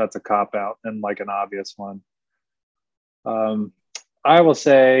like that's a cop out and like an obvious one. I will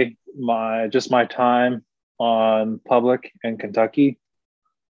say my time on public in Kentucky.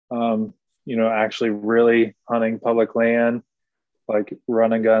 Actually really hunting public land, like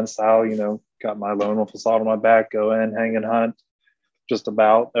run and gun style. Got my lone wolf assault on my back, go in, hang and hunt. Just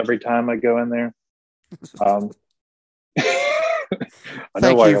about every time I go in there. I know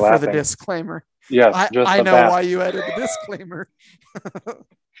Thank why you you're for laughing. the disclaimer. Yes, I know why you added the disclaimer.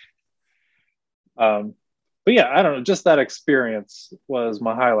 But yeah, I don't know. Just that experience was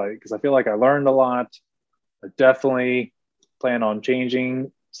my highlight because I feel like I learned a lot. I definitely plan on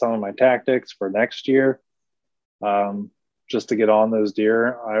changing some of my tactics for next year, just to get on those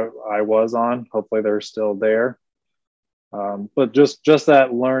deer I was on. Hopefully, they're still there. But just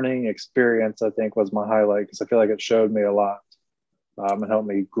that learning experience, I think, was my highlight because I feel like it showed me a lot and helped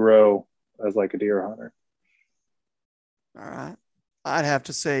me grow as like a deer hunter. All right. I'd have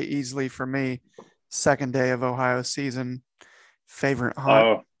to say easily for me, second day of Ohio season, favorite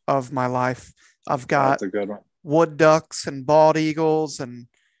hunt of my life. I've got That's a good one. wood ducks and bald eagles and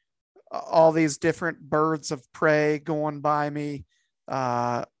all these different birds of prey going by me.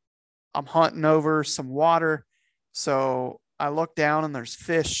 I'm hunting over some water. So I look down and there's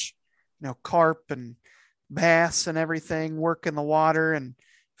fish, carp and bass and everything working the water and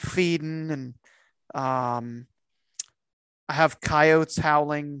feeding. And I have coyotes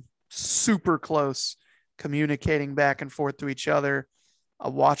howling super close, communicating back and forth to each other. I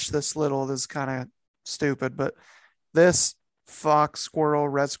watched this is kind of stupid, but this fox, squirrel,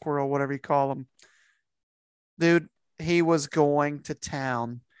 red squirrel, whatever you call him, dude, he was going to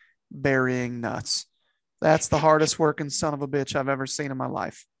town burying nuts. That's the hardest working son of a bitch I've ever seen in my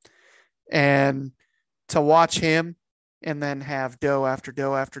life. And to watch him and then have doe after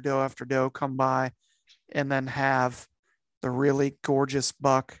doe after doe after doe come by and then have the really gorgeous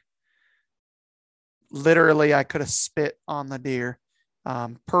buck. Literally, I could have spit on the deer.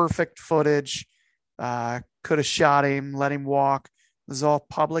 Perfect footage. Could have shot him, let him walk. It was all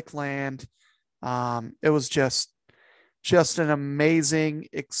public land. It was just an amazing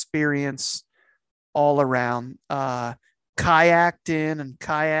experience all around. Kayaked in and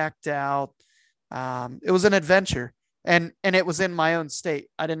kayaked out. It was an adventure, and it was in my own state.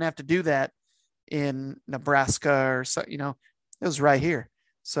 I didn't have to do that in Nebraska or so. It was right here.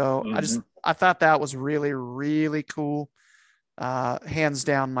 So I thought that was really, really cool. Hands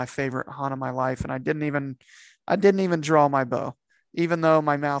down, my favorite hunt of my life, and I didn't even draw my bow, even though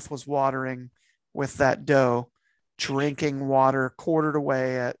my mouth was watering with that doe, drinking water, quartered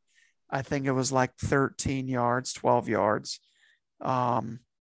away at, I think it was like 13 yards, 12 yards. But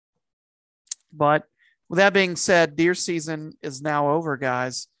with that being said, deer season is now over,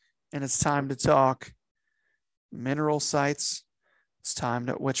 guys, and it's time to talk mineral sites. It's time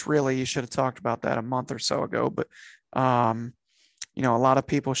to, which really you should have talked about that a month or so ago, but a lot of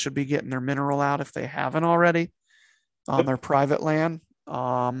people should be getting their mineral out if they haven't already on their private land.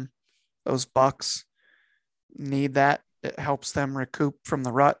 Those bucks need that. It helps them recoup from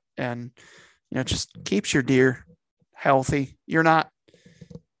the rut and, just keeps your deer healthy. You're not,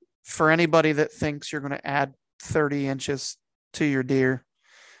 for anybody that thinks you're going to add 30 inches to your deer,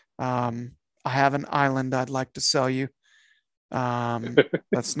 I have an island I'd like to sell you.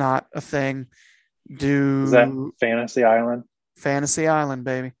 That's not a thing. Is that Fantasy Island? Fantasy Island,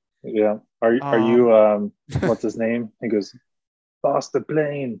 baby. Yeah. Are you what's his name? He goes, Boss the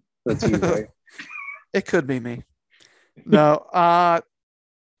plane. That's you, right? It could be me. No,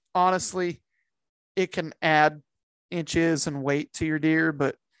 honestly, it can add inches and weight to your deer,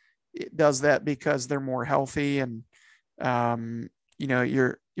 but it does that because they're more healthy and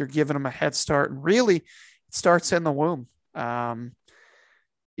you're giving them a head start. And really, it starts in the womb.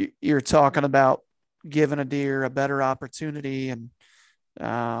 You're talking about giving a deer a better opportunity and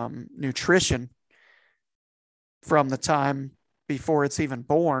nutrition from the time before it's even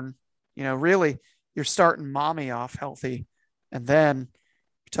born. Really, you're starting mommy off healthy, and then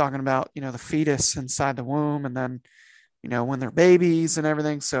you're talking about the fetus inside the womb, and then when they're babies and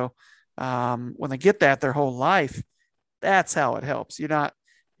everything. So when they get that their whole life, that's how it helps. You're not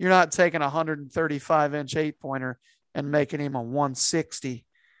taking a 135-inch 8-pointer and making him a 160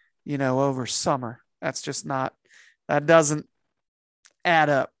 over summer. That's just not, that doesn't add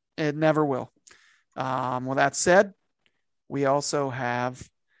up. It never will. With that said, we also have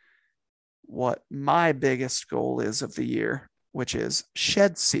what my biggest goal is of the year, which is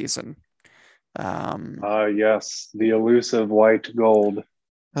shed season. Yes, the elusive white gold.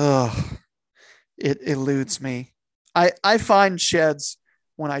 It eludes me. I find sheds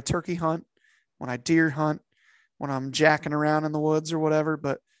when I turkey hunt, when I deer hunt, when I'm jacking around in the woods or whatever,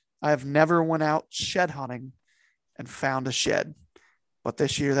 but I've never went out shed hunting and found a shed. But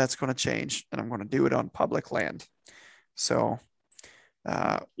this year that's going to change, and I'm going to do it on public land. So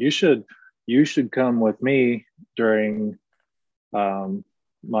you should come with me during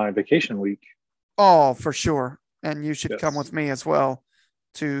my vacation week. Oh, for sure. And you should Yes. come with me as well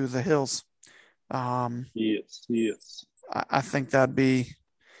to the hills. Yes. I think that'd be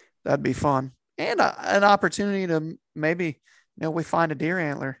fun, and an opportunity to maybe, we find a deer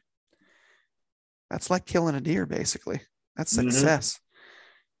antler. That's like killing a deer, basically. That's success.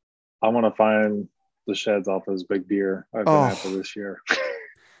 I want to find the sheds off those big deer I've been after this year.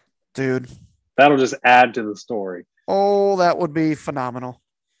 Dude. That'll just add to the story. Oh, that would be phenomenal.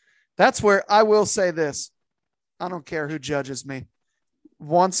 That's where I will say this. I don't care who judges me.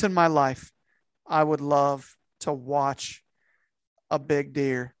 Once in my life, I would love to watch a big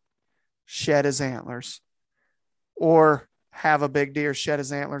deer shed his antlers, or have a big deer shed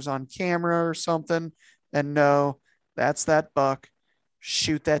his antlers on camera or something, and know that's that buck,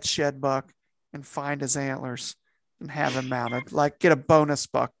 shoot that shed buck and find his antlers and have him mounted. Like, get a bonus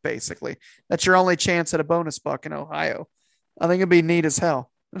buck, basically. That's your only chance at a bonus buck in Ohio. I think it'd be neat as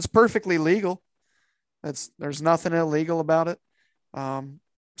hell. It's perfectly legal. There's nothing illegal about it.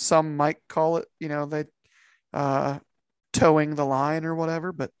 Some might call it, towing the line or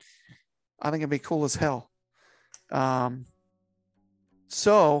whatever, but I think it'd be cool as hell.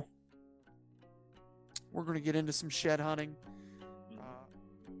 So we're going to get into some shed hunting.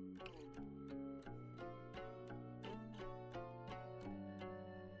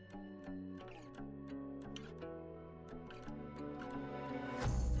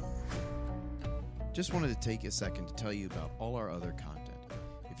 Just wanted to take a second to tell you about all our other content.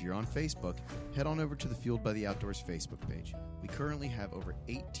 If you're on Facebook, head on over to the Fueled by the Outdoors Facebook page. We currently have over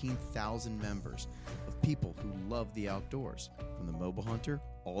 18,000 members of people who love the outdoors, from the mobile hunter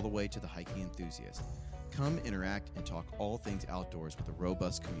all the way to the hiking enthusiast. Come interact and talk all things outdoors with a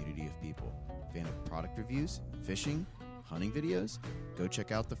robust community of people. Fan of product reviews, fishing, hunting videos? Go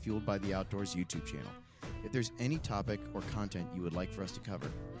check out the Fueled by the Outdoors YouTube channel. If there's any topic or content you would like for us to cover,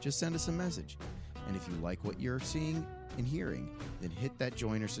 just send us a message. And if you like what you're seeing and hearing, then hit that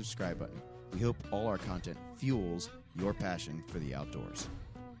join or subscribe button. We hope all our content fuels your passion for the outdoors.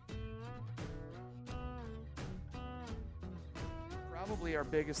 Probably our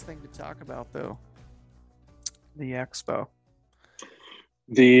biggest thing to talk about, though, the expo.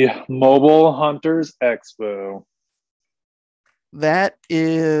 The Mobile Hunters Expo. That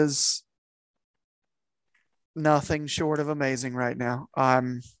is nothing short of amazing right now.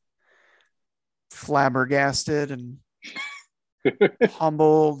 I'm flabbergasted and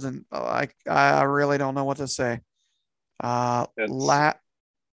humbled, and I really don't know what to say.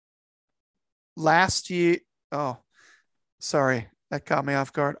 Last year, sorry, that caught me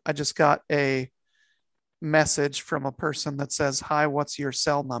off guard. I just got a message from a person that says, "Hi, what's your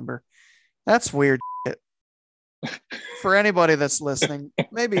cell number?" That's weird shit. For anybody that's listening,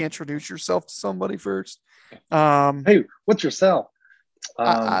 maybe introduce yourself to somebody first. Hey, what's your cell?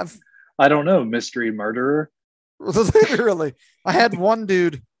 I don't know, mystery murderer. Literally, I had one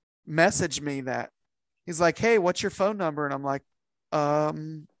dude message me that. He's like, "Hey, what's your phone number?" And I'm like,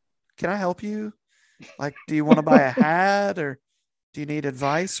 can I help you? Like, do you want to buy a hat, or do you need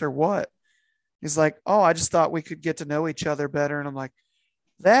advice, or what? He's like, "Oh, I just thought we could get to know each other better." And I'm like,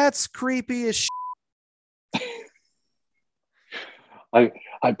 that's creepy as shit.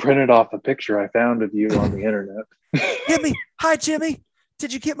 I printed off a picture I found of you on the internet. Jimmy, hi, Jimmy.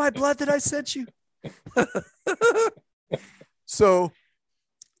 Did you get my blood that I sent you? So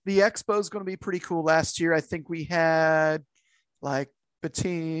the expo is going to be pretty cool. Last year, I think we had like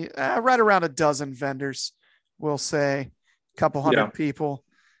between right around a dozen vendors, we'll say, a couple hundred people.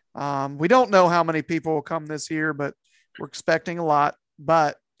 We don't know how many people will come this year, but we're expecting a lot.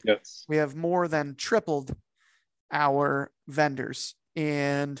 But yes, we have more than tripled our vendors,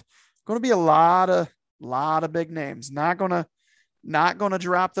 and going to be a lot of big names. Not going to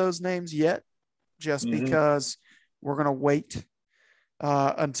drop those names yet, just because we're going to wait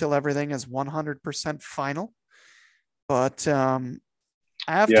until everything is 100% final. But I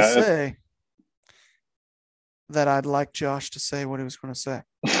have to say that I'd like Josh to say what he was going to say.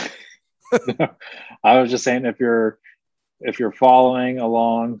 I was just saying, if you're following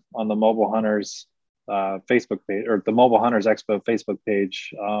along on the Mobile Hunters Facebook page, or the Mobile Hunters Expo Facebook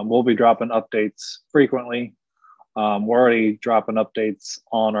page, we'll be dropping updates frequently. We're already dropping updates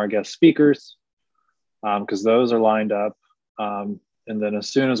on our guest speakers because those are lined up. And then as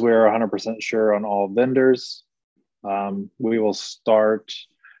soon as we're 100% sure on all vendors, we will start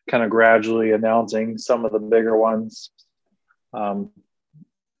kind of gradually announcing some of the bigger ones.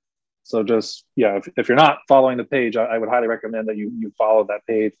 So just, yeah, if you're not following the page, I would highly recommend that you follow that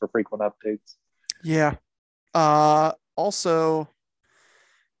page for frequent updates. Yeah. Also,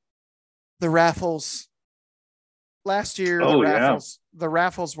 the raffles last year, Oh, yeah. the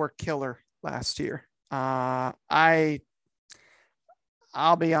raffles were killer last year. I'll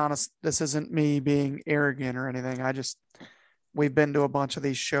be honest, this isn't me being arrogant or anything. We've been to a bunch of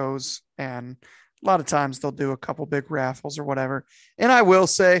these shows, and a lot of times they'll do a couple big raffles or whatever. And I will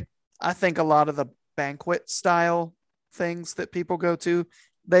say, I think a lot of the banquet style things that people go to,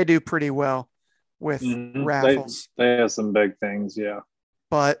 they do pretty well with raffles. They have some big things, yeah.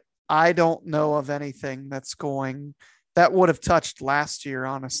 But I don't know of anything that would have touched last year,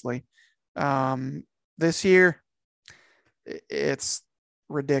 honestly. This year, it's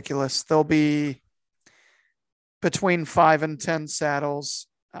ridiculous. There'll be between 5 and 10 saddles,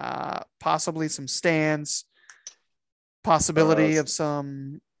 possibly some stands, possibility of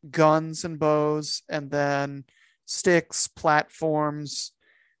some guns and bows, and then sticks, platforms,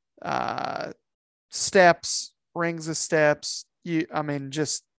 steps, rings of steps. You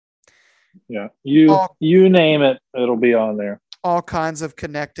name it, it'll be on there. All kinds of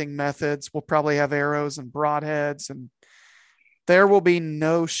connecting methods. We'll probably have arrows and broadheads, and there will be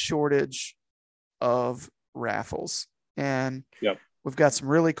no shortage of raffles. And we've got some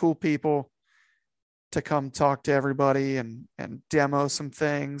really cool people to come talk to everybody and demo some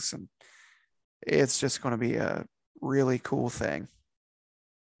things. And it's just going to be a really cool thing.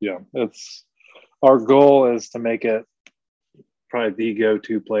 Yeah. Our goal is to make it probably the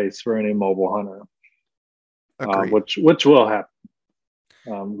go-to place for any mobile hunter, which will happen.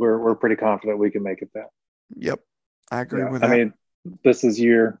 We're pretty confident we can make it that. Yep. I agree with that. I mean, this is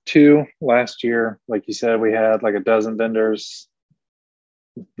year 2. Last year, like you said, we had like a dozen vendors.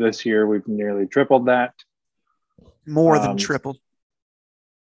 This year, we've nearly tripled that. More than tripled.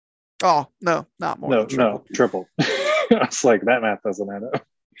 Oh, no, not more than tripled. No, tripled. I was like, that math doesn't add up.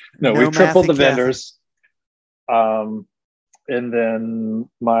 No, we tripled the vendors. And then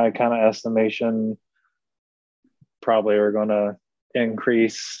my kind of estimation, probably are going to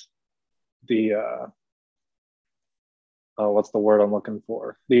increase the what's the word I'm looking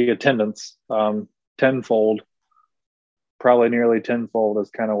for? The attendance tenfold, probably nearly tenfold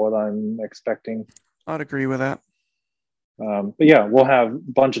is kind of what I'm expecting. I'd agree with that. But yeah, we'll have a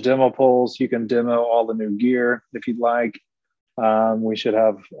bunch of demo polls. You can demo all the new gear if you'd like. We should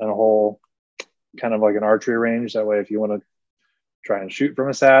have a whole kind of like an archery range. That way, if you want to try and shoot from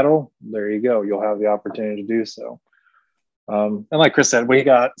a saddle, there you go. You'll have the opportunity to do so. And like Chris said, we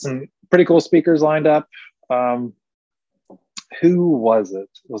got some pretty cool speakers lined up. Who was it?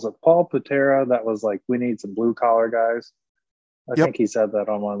 Was it Paul Putera that was like, we need some blue collar guys? I think he said that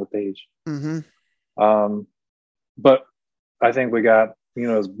on one of the page. Mm-hmm. But I think we got,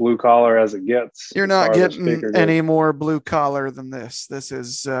 as blue collar as it gets. You're not getting any more blue collar than this. This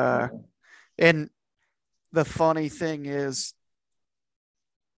is, and the funny thing is,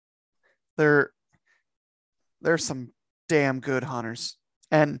 there's some damn good hunters,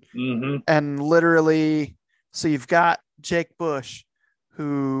 and literally, so you've got Jake Bush,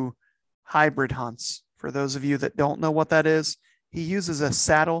 who hybrid hunts. For those of you that don't know what that is, he uses a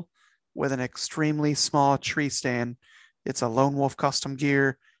saddle with an extremely small tree stand. It's a Lone Wolf Custom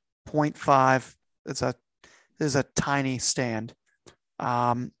Gear 0.5. It's a tiny stand.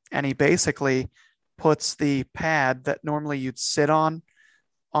 And he basically puts the pad that normally you'd sit on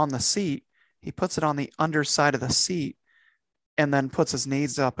the seat. He puts it on the underside of the seat and then puts his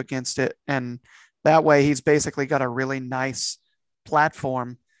knees up against it. And that way he's basically got a really nice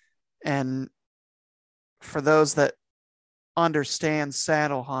platform. And for those that understand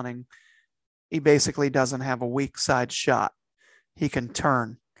saddle hunting, he basically doesn't have a weak side shot. He can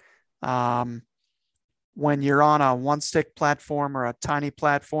turn. When you're on a one stick platform or a tiny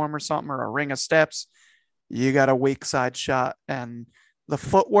platform or something, or a ring of steps, you got a weak side shot, and the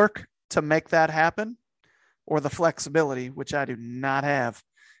footwork to make that happen, or the flexibility, which I do not have.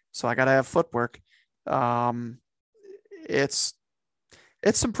 So I got to have footwork. It's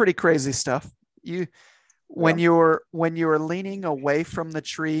some pretty crazy stuff. When you're leaning away from the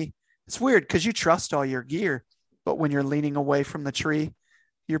tree, it's weird because you trust all your gear, but when you're leaning away from the tree,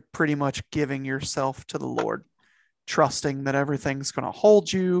 you're pretty much giving yourself to the Lord, trusting that everything's going to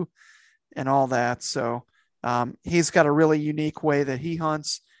hold you and all that. So he's got a really unique way that he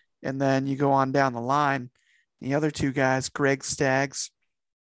hunts. And then you go on down the line, the other two guys, Greg Staggs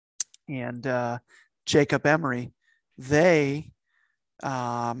and Jacob Emery, they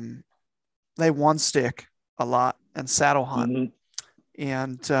one stick a lot and saddle hunt. Mm-hmm.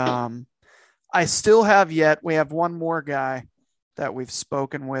 And I still have we have one more guy that we've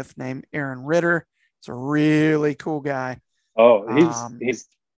spoken with named Aaron Ritter. He's a really cool guy. Oh, he's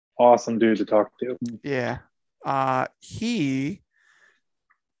awesome dude to talk to. Yeah. I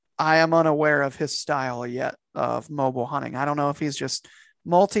am unaware of his style yet of mobile hunting. I don't know if he's just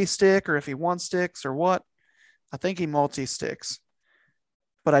multi-stick or if he one sticks or what. I think he multi-sticks,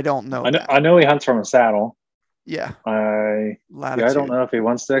 but I don't know. I know he hunts from a saddle. Yeah. I don't know if he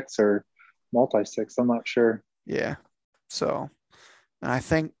one sticks or multi sticks. I'm not sure. Yeah. So, and I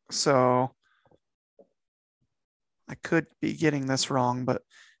think so. I could be getting this wrong, but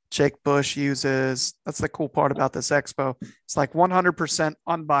Jake Bush uses, that's the cool part about this expo. It's like 100%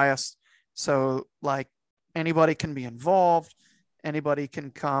 unbiased. So like anybody can be involved. Anybody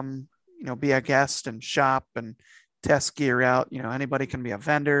can come, be a guest and shop and test gear out. Anybody can be a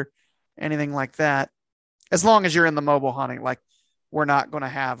vendor, anything like that. As long as you're in the mobile hunting, like we're not going to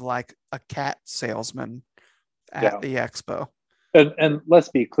have like a cat salesman at the expo. And let's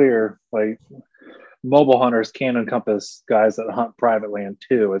be clear, like mobile hunters can encompass guys that hunt private land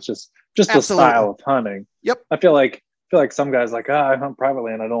too. It's just the style of hunting. Yep. I feel like some guys like, I hunt private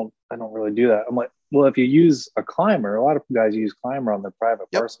land. I don't really do that. I'm like, well, if you use a climber, a lot of guys use climber on their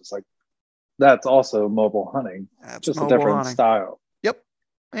private parcels. Like that's also mobile hunting. That's just a different hunting style. Yep.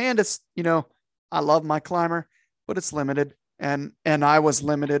 And it's, I love my climber, but it's limited. And I was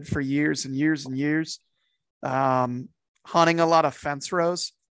limited for years and years and years. Hunting a lot of fence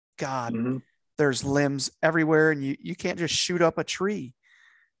rows. God, there's limbs everywhere and you can't just shoot up a tree.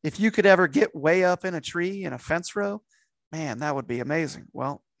 If you could ever get way up in a tree in a fence row, man, that would be amazing.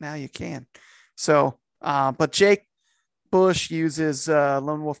 Well, now you can. So, but Jake Bush uses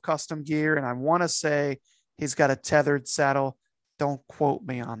Lone Wolf custom gear, and I want to say he's got a tethered saddle. Don't quote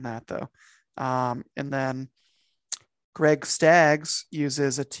me on that though. And then Greg Staggs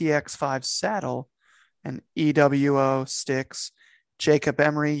uses a TX5 saddle and EWO sticks. Jacob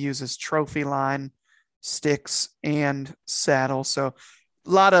Emery uses Trophy Line sticks and saddle. So a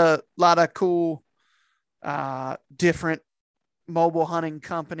lot of cool different mobile hunting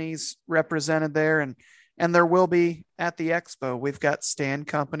companies represented there, and there will be at the expo. We've got stand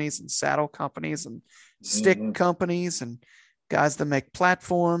companies and saddle companies and stick companies and guys that make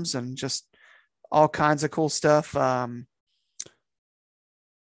platforms and just all kinds of cool stuff.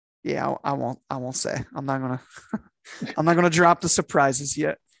 Yeah, I won't say. I'm not gonna drop the surprises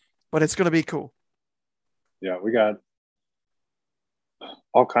yet, but it's gonna be cool. Yeah, we got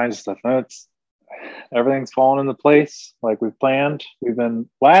all kinds of stuff. Everything's fallen into place like we've planned. We've been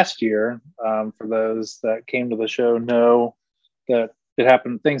last year, for those that came to the show know that it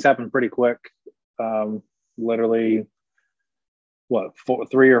happened. Things happened pretty quick. Literally,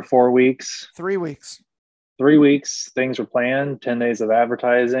 3 or 4 weeks? 3 weeks. 3 weeks. Things were planned. 10 days of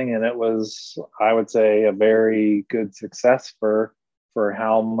advertising, and it was, I would say, a very good success for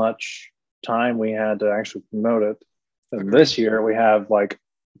how much time we had to actually promote it. And this year we have like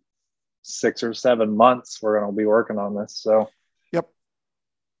 6 or 7 months we're going to be working on this. So, yep.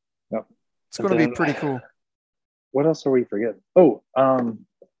 It's going to be pretty cool. What else are we forgetting? Oh,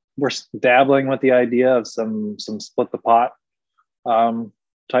 we're dabbling with the idea of some split the pot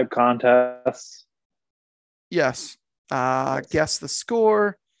type contests. Yes. Guess the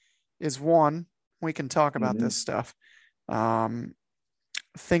score is one. We can talk about this stuff.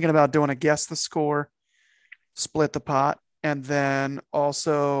 Thinking about doing a guess the score, split the pot, and then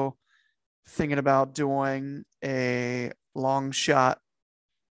also thinking about doing a long shot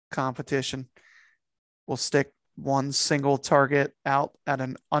competition. We'll stick one single target out at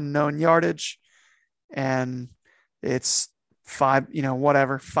an unknown yardage, and it's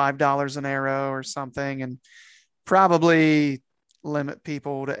 $5 an arrow or something, and probably limit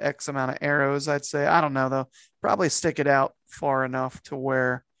people to X amount of arrows. I'd say, I don't know though, probably stick it out far enough to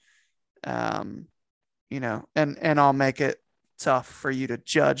where, and I'll make it tough for you to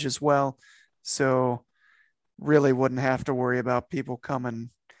judge as well. So really wouldn't have to worry about people coming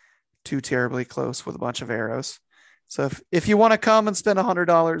too terribly close with a bunch of arrows. So if you want to come and spend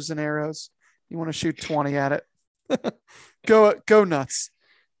 $100 in arrows, you want to shoot 20 at it, go nuts.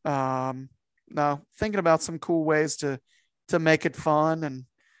 No, thinking about some cool ways to make it fun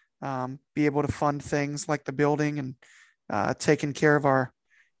and be able to fund things like the building and taking care of our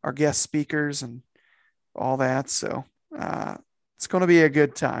guest speakers and all that. So it's going to be a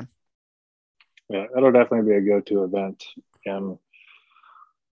good time. Yeah, it'll definitely be a go-to event. And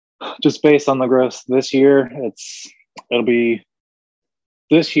just based on the growth this year,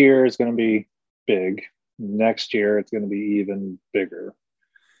 this year is going to be big. Next year, it's going to be even bigger.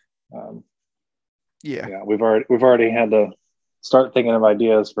 Yeah, we've already had to start thinking of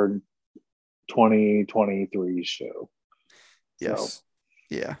ideas for 2023 show. Yes.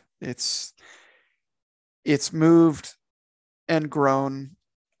 Yeah. It's moved and grown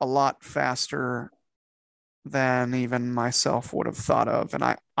a lot faster than even myself would have thought of. And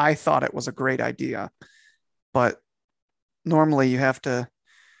I thought it was a great idea, but normally you have to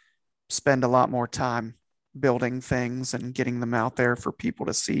spend a lot more time building things and getting them out there for people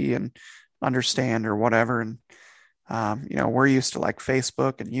to see and understand or whatever. And, we're used to like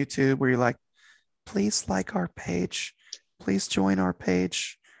Facebook and YouTube where you're like, please like our page, please join our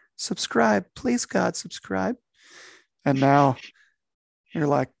page, subscribe, please God, subscribe. And now you're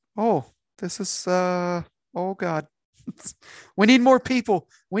like, oh, this is, oh God, we need more people.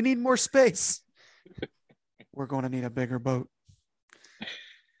 We need more space. We're going to need a bigger boat.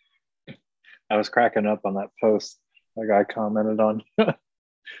 I was cracking up on that post a guy commented on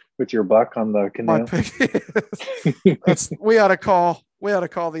with your buck on the canoe. We ought to call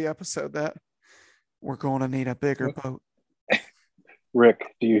the episode that. We're going to need a bigger boat.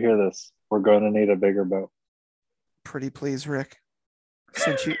 Rick, do you hear this? We're going to need a bigger boat. Pretty please, Rick.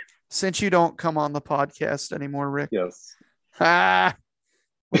 Since you don't come on the podcast anymore, Rick. Yes.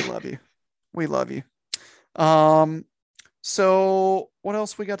 We love you. We love you. So what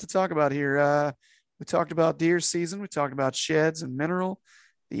else we got to talk about here? We talked about deer season. We talked about sheds and mineral,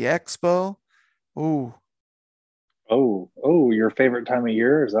 the expo. Oh, your favorite time of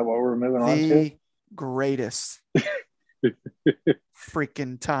year? Is that what we're moving on to? The greatest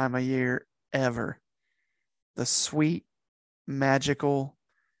freaking time of year ever. The sweet, magical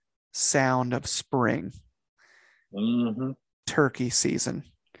sound of spring. Mm-hmm. Turkey season.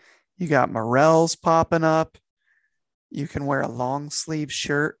 You got morels popping up. You can wear a long sleeve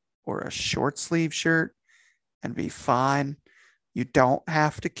shirt or a short sleeve shirt and be fine. You don't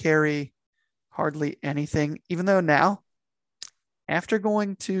have to carry hardly anything, even though now, after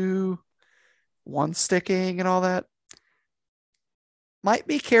going to one sticking and all that, might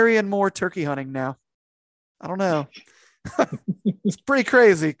be carrying more turkey hunting now. I don't know. It's pretty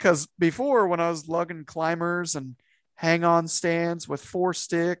crazy because before, when I was lugging climbers and hang on stands with 4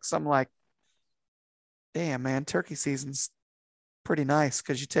 sticks, I'm like, damn, man, turkey season's pretty nice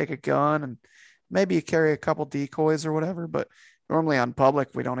because you take a gun and maybe you carry a couple decoys or whatever. But normally on public,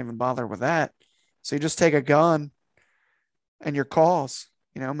 we don't even bother with that. So you just take a gun and your calls,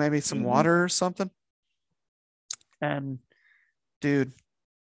 maybe some water or something. And dude,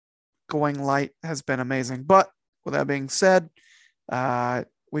 going light has been amazing. But with that being said,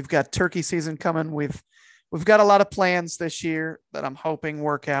 we've got turkey season coming. We've got a lot of plans this year that I'm hoping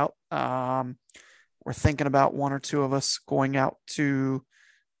work out. We're thinking about 1 or 2 of us going out to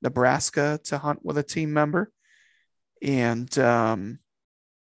Nebraska to hunt with a team member, and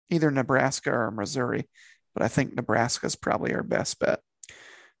either Nebraska or Missouri, but I think Nebraska is probably our best bet.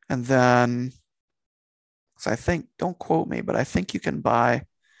 And then, so I think, don't quote me, but I think you can buy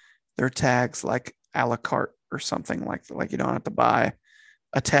their tags like a la carte or something like you don't have to buy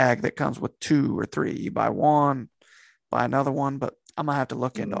a tag that comes with 2 or 3. You buy one, buy another one, but I'm gonna have to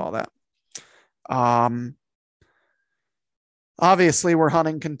look into all that. Obviously we're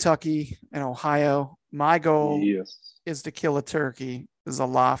hunting Kentucky and Ohio. My goal is to kill a turkey. This is a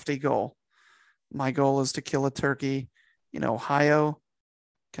lofty goal. My goal is to kill a turkey in Ohio,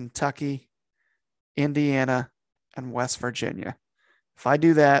 Kentucky, Indiana, and West Virginia. If I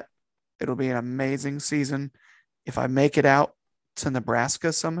do that, it'll be an amazing season. If I make it out to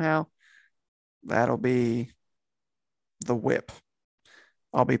Nebraska somehow, that'll be the whip.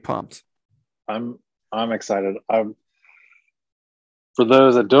 I'll be pumped. I'm excited. For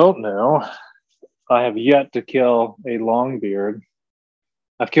those that don't know, I have yet to kill a longbeard.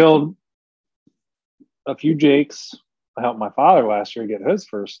 I've killed a few jakes. I helped my father last year get his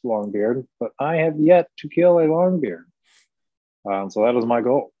first longbeard, but I have yet to kill a longbeard. So that is my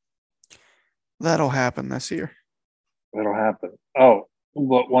goal. That'll happen this year. That'll happen. Oh,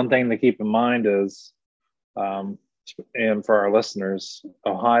 but one thing to keep in mind is, and for our listeners,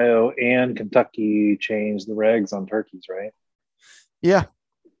 Ohio and Kentucky changed the regs on turkeys, right? Yeah.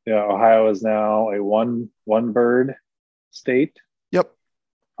 Yeah. Ohio is now a one bird state. Yep.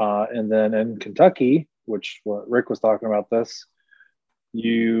 And then in Kentucky, which what Rick was talking about this,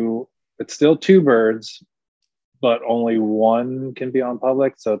 it's still 2 birds, but only one can be on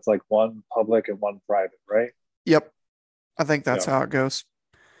public. So it's like 1 public and 1 private, right? Yep. I think that's how it goes,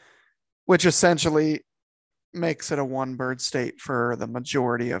 which essentially makes it a 1 bird state for the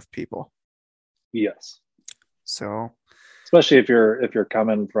majority of people. Yes. So, especially if you're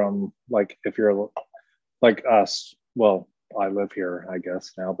coming from, like, if you're like us, well, I live here, I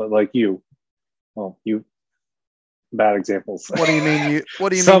guess now, but like you, bad examples. What do you mean? What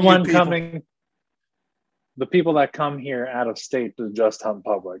do you Someone mean? Someone coming. the people that come here out of state to just hunt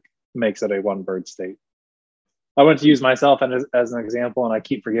public makes it a one bird state. I went to use myself as an example, and I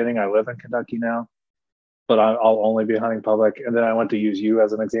keep forgetting I live in Kentucky now, but I'll only be hunting public. And then I went to use you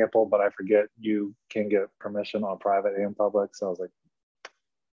as an example, but I forget you can get permission on private and public. So I was like,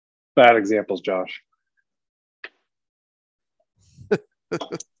 bad examples, Josh.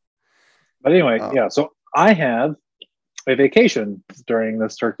 But anyway, yeah. So I have a vacation during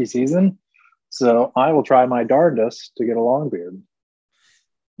this turkey season, so I will try my darndest to get a long beard.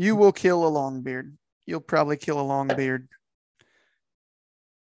 You will kill a long beard. You'll probably kill a long beard,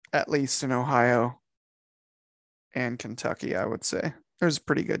 at least in Ohio and Kentucky, I would say. There's a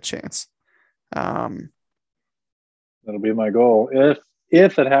pretty good chance. That'll be my goal.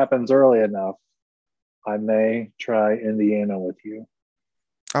 If it happens early enough, I may try Indiana with you.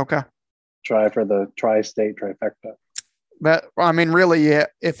 Okay. Try for the tri-state trifecta. But I mean, really, yeah.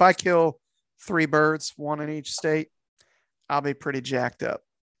 If I kill 3 birds, 1 in each state, I'll be pretty jacked up.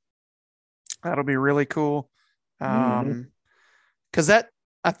 That'll be really cool. Because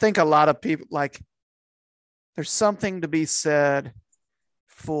I think a lot of people, like, there's something to be said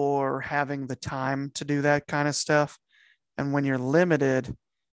for having the time to do that kind of stuff. And when you're limited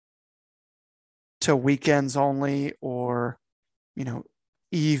to weekends only, or,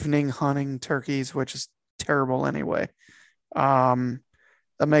 evening hunting turkeys, which is terrible anyway, that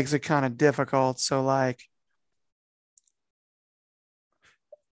makes it kind of difficult. So, like,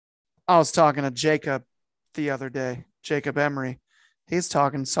 I was talking to Jacob the other day, Jacob Emery. He's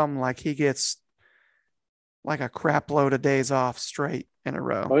talking something like he gets like a crap load of days off straight in a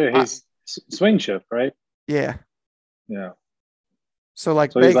row. Oh yeah, he's swing shift, right? Yeah. Yeah. So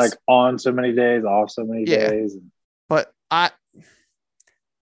like, he's like on so many days, off so many days. But I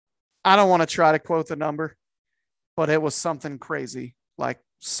don't want to try to quote the number, but it was something crazy, like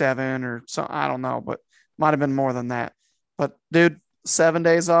 7 or something. I don't know, but might have been more than that. But dude, 7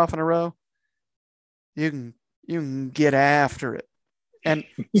 days off in a row, you can get after it. And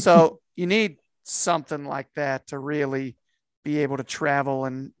so you need something like that to really be able to travel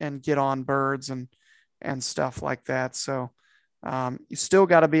and get on birds and stuff like that. So you still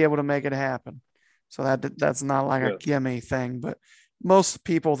got to be able to make it happen. So that's not like a gimme thing, but most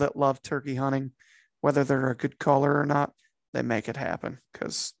people that love turkey hunting, whether they're a good caller or not, they make it happen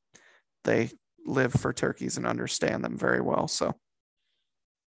because they live for turkeys and understand them very well. So,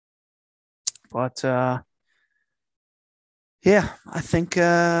 but yeah, I think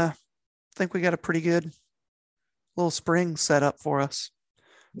we got a pretty good little spring set up for us.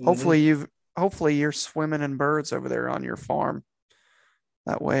 Mm-hmm. Hopefully you're swimming in birds over there on your farm.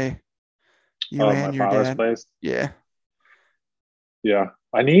 That way, you and your dad. Place? Yeah. Yeah,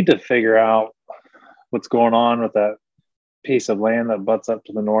 I need to figure out what's going on with that piece of land that butts up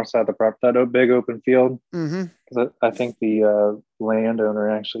to the north side of the property, that big open field. Mm-hmm. I think the landowner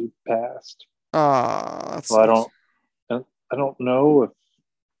actually passed. So I don't know if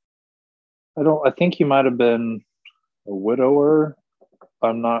I think he might have been a widower.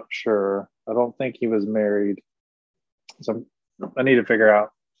 I'm not sure. I don't think he was married. So I need to figure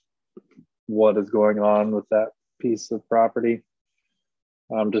out what is going on with that piece of property.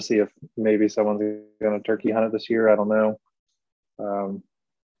 To see if maybe someone's going to turkey hunt it this year. I don't know.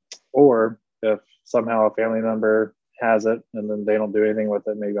 Or if somehow a family member has it and then they don't do anything with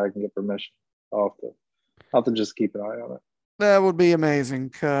it, maybe I can get permission. I'll have to just keep an eye on it. That would be amazing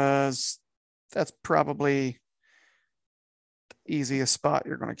because that's probably the easiest spot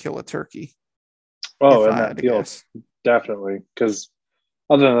you're going to kill a turkey. Oh, in that field, definitely. Because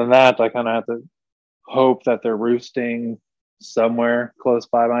other than that, I kind of have to hope that they're roosting somewhere close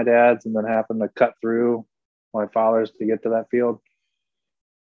by my dad's and then happen to cut through my father's to get to that field.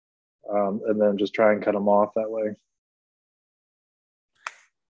 And then just try and cut them off that way.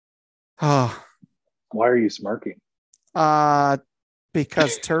 Oh. Why are you smirking?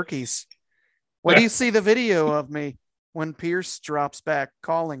 Because turkeys. When do you see the video of me when Pierce drops back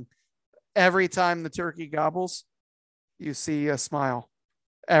calling? Every time the turkey gobbles, you see a smile.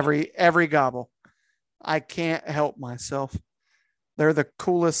 Every gobble. I can't help myself. They're the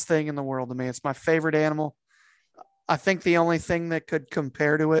coolest thing in the world to me. It's my favorite animal. I think the only thing that could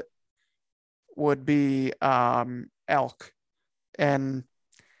compare to it would be elk. And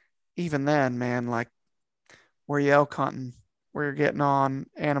even then, man, like, where you elk hunting, where you're getting on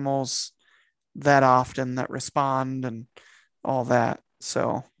animals that often that respond and all that.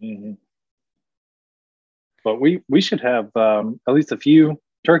 So, but we should have at least a few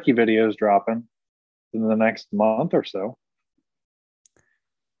turkey videos dropping in the next month or so.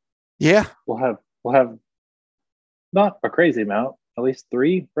 Yeah, we'll have not a crazy amount, at least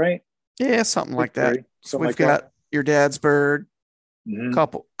 3, right? Yeah, something like that. Three, So something we've like got that. your dad's bird, Mhm.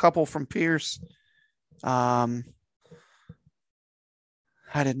 couple from Pierce. I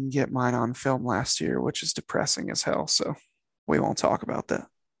didn't get mine on film last year, which is depressing as hell. So we won't talk about that.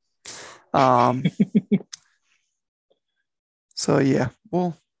 So yeah,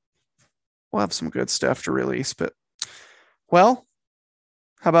 we'll have some good stuff to release. But well,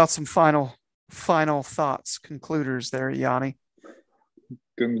 how about some final thoughts, concluders there, Yanni?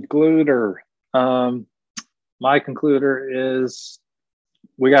 Concluder. My concluder is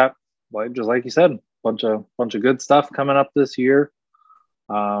we got, like, just like you said, bunch of good stuff coming up this year.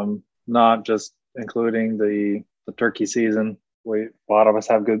 Not just including the turkey season. A lot of us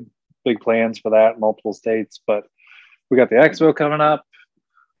have good big plans for that, multiple states, but we got the expo coming up.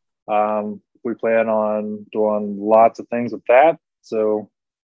 We plan on doing lots of things with that. So,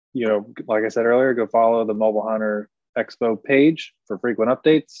 like I said earlier, go follow the Mobile Hunter Expo page for frequent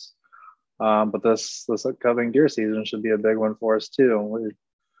updates. But this upcoming deer season should be a big one for us too.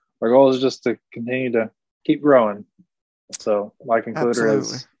 Our goal is just to continue to keep growing. So my concluder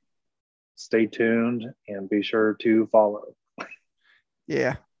is stay tuned and be sure to follow.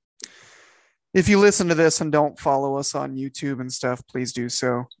 Yeah. If you listen to this and don't follow us on YouTube and stuff, please do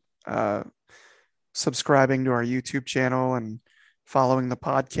so. Subscribing to our YouTube channel and following the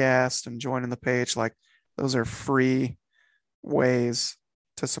podcast and joining the page, like those are free ways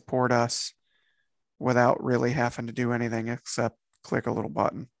to support us without really having to do anything except click a little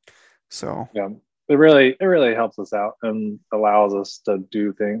button. So yeah, it really helps us out and allows us to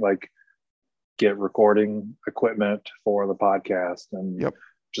do things like get recording equipment for the podcast and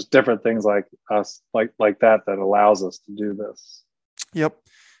just different things like that allows us to do this. Yep.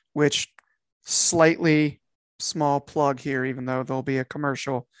 Which slightly small plug here, even though there'll be a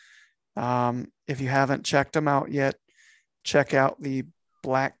commercial. If you haven't checked them out yet, check out the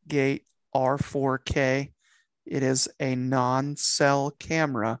Blackgate R4K. It is a non-cell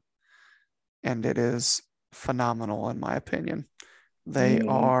camera, and it is phenomenal in my opinion. They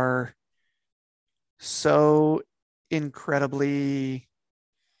are so incredibly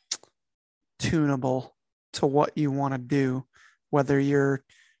tunable to what you want to do, whether you're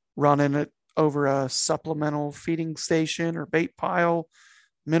running it over a supplemental feeding station or bait pile,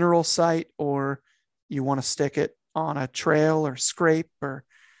 mineral site, or you want to stick it on a trail or scrape or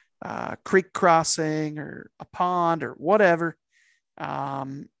creek crossing or a pond or whatever.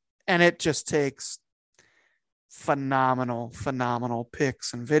 And it just takes phenomenal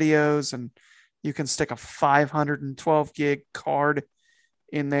pics and videos, and you can stick a 512 gig card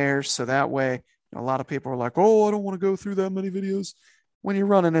in there. So that way, a lot of people are like, oh, I don't want to go through that many videos. When you're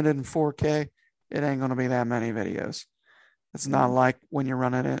running it in 4K, it ain't going to be that many videos. It's not like when you're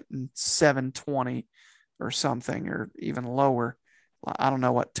running it in 720 or something, or even lower. I don't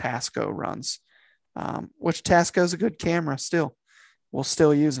know what Tasco runs, which Tasco is a good camera still. We'll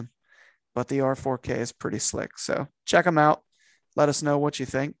still use them, but the R4K is pretty slick. So check them out. Let us know what you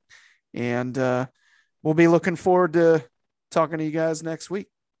think. And we'll be looking forward to talking to you guys next week.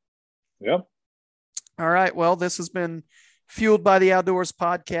 Yep. All right. Well, this has been Fueled by the Outdoors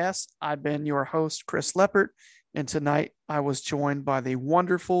podcast. I've been your host, Chris Leppert. And tonight I was joined by the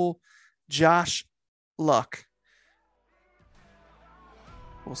wonderful Josh Luck.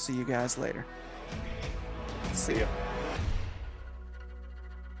 We'll see you guys later. See ya.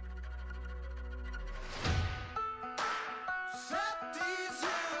 Set these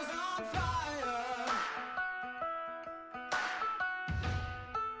hills on fire.